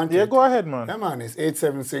 if you want it. Go ahead, man. Yeah, man. It's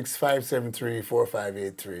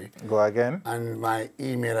 876-573-4583. Go again. And my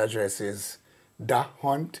email address is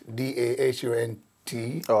DAHUNT, DAHUNT.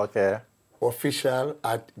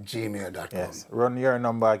 official@gmail.com. Yes. Run your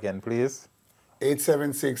number again, please.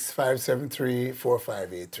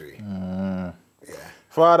 876-573-4583. Yeah.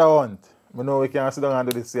 Father Hunt, I know we can sit down and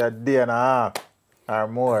do this a day and a half or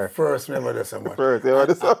more. First, remember this somewhat. First,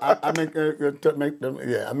 remember this. I can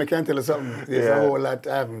tell you something. There's a whole lot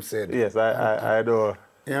I haven't said. Yes, I know.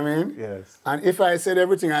 You know what I mean? Yes. And if I said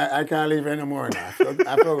everything, I can't leave anymore now. I'm going to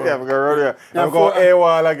go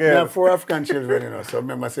AWOL again. I have 4 African children, you know, so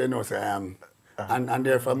remember say no, say I am. And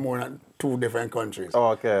they're from more than 2 different countries.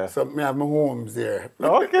 Okay. So I have my homes there.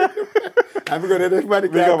 Okay. I'm going to everybody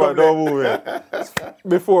can't come don't move it.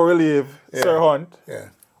 Before we leave, Sir Hunt,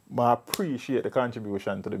 I appreciate the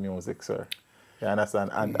contribution to the music, sir. You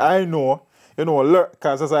understand? And I know, you know,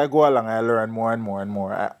 because as I go along, I learn more and more and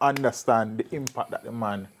more. I understand the impact that the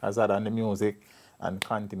man has had on the music and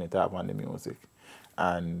continue to have on the music.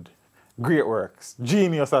 And great works.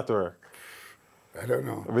 Genius at work. I don't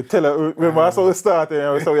know. We tell her, remember how we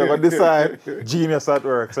started, so we have to decide genius at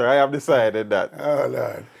work, sir. I have decided that. Oh,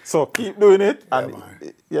 Lord. So keep doing it. Yeah, and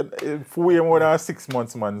man. It's way more than 6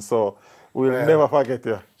 months, man. So we'll never forget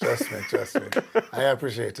you. Trust me. I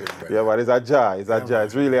appreciate it. Brother. Yeah, but it's a joy. It's a joy.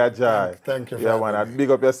 It's really a joy. Thank you for man. And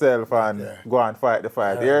big up yourself and go and fight the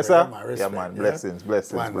fight. Here, sir? Yeah, man. Blessings.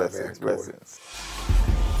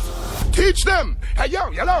 Teach them! Hey,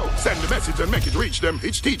 yo, hello! Send the message and make it reach them.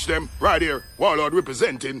 It's teach them. Right here, Warlord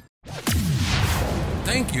representing.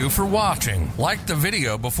 Thank you for watching. Like the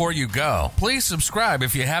video before you go. Please subscribe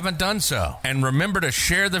if you haven't done so. And remember to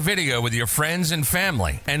share the video with your friends and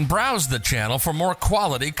family. And browse the channel for more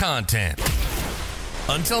quality content.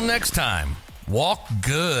 Until next time, walk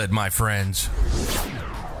good, my friends.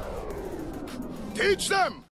 Teach them!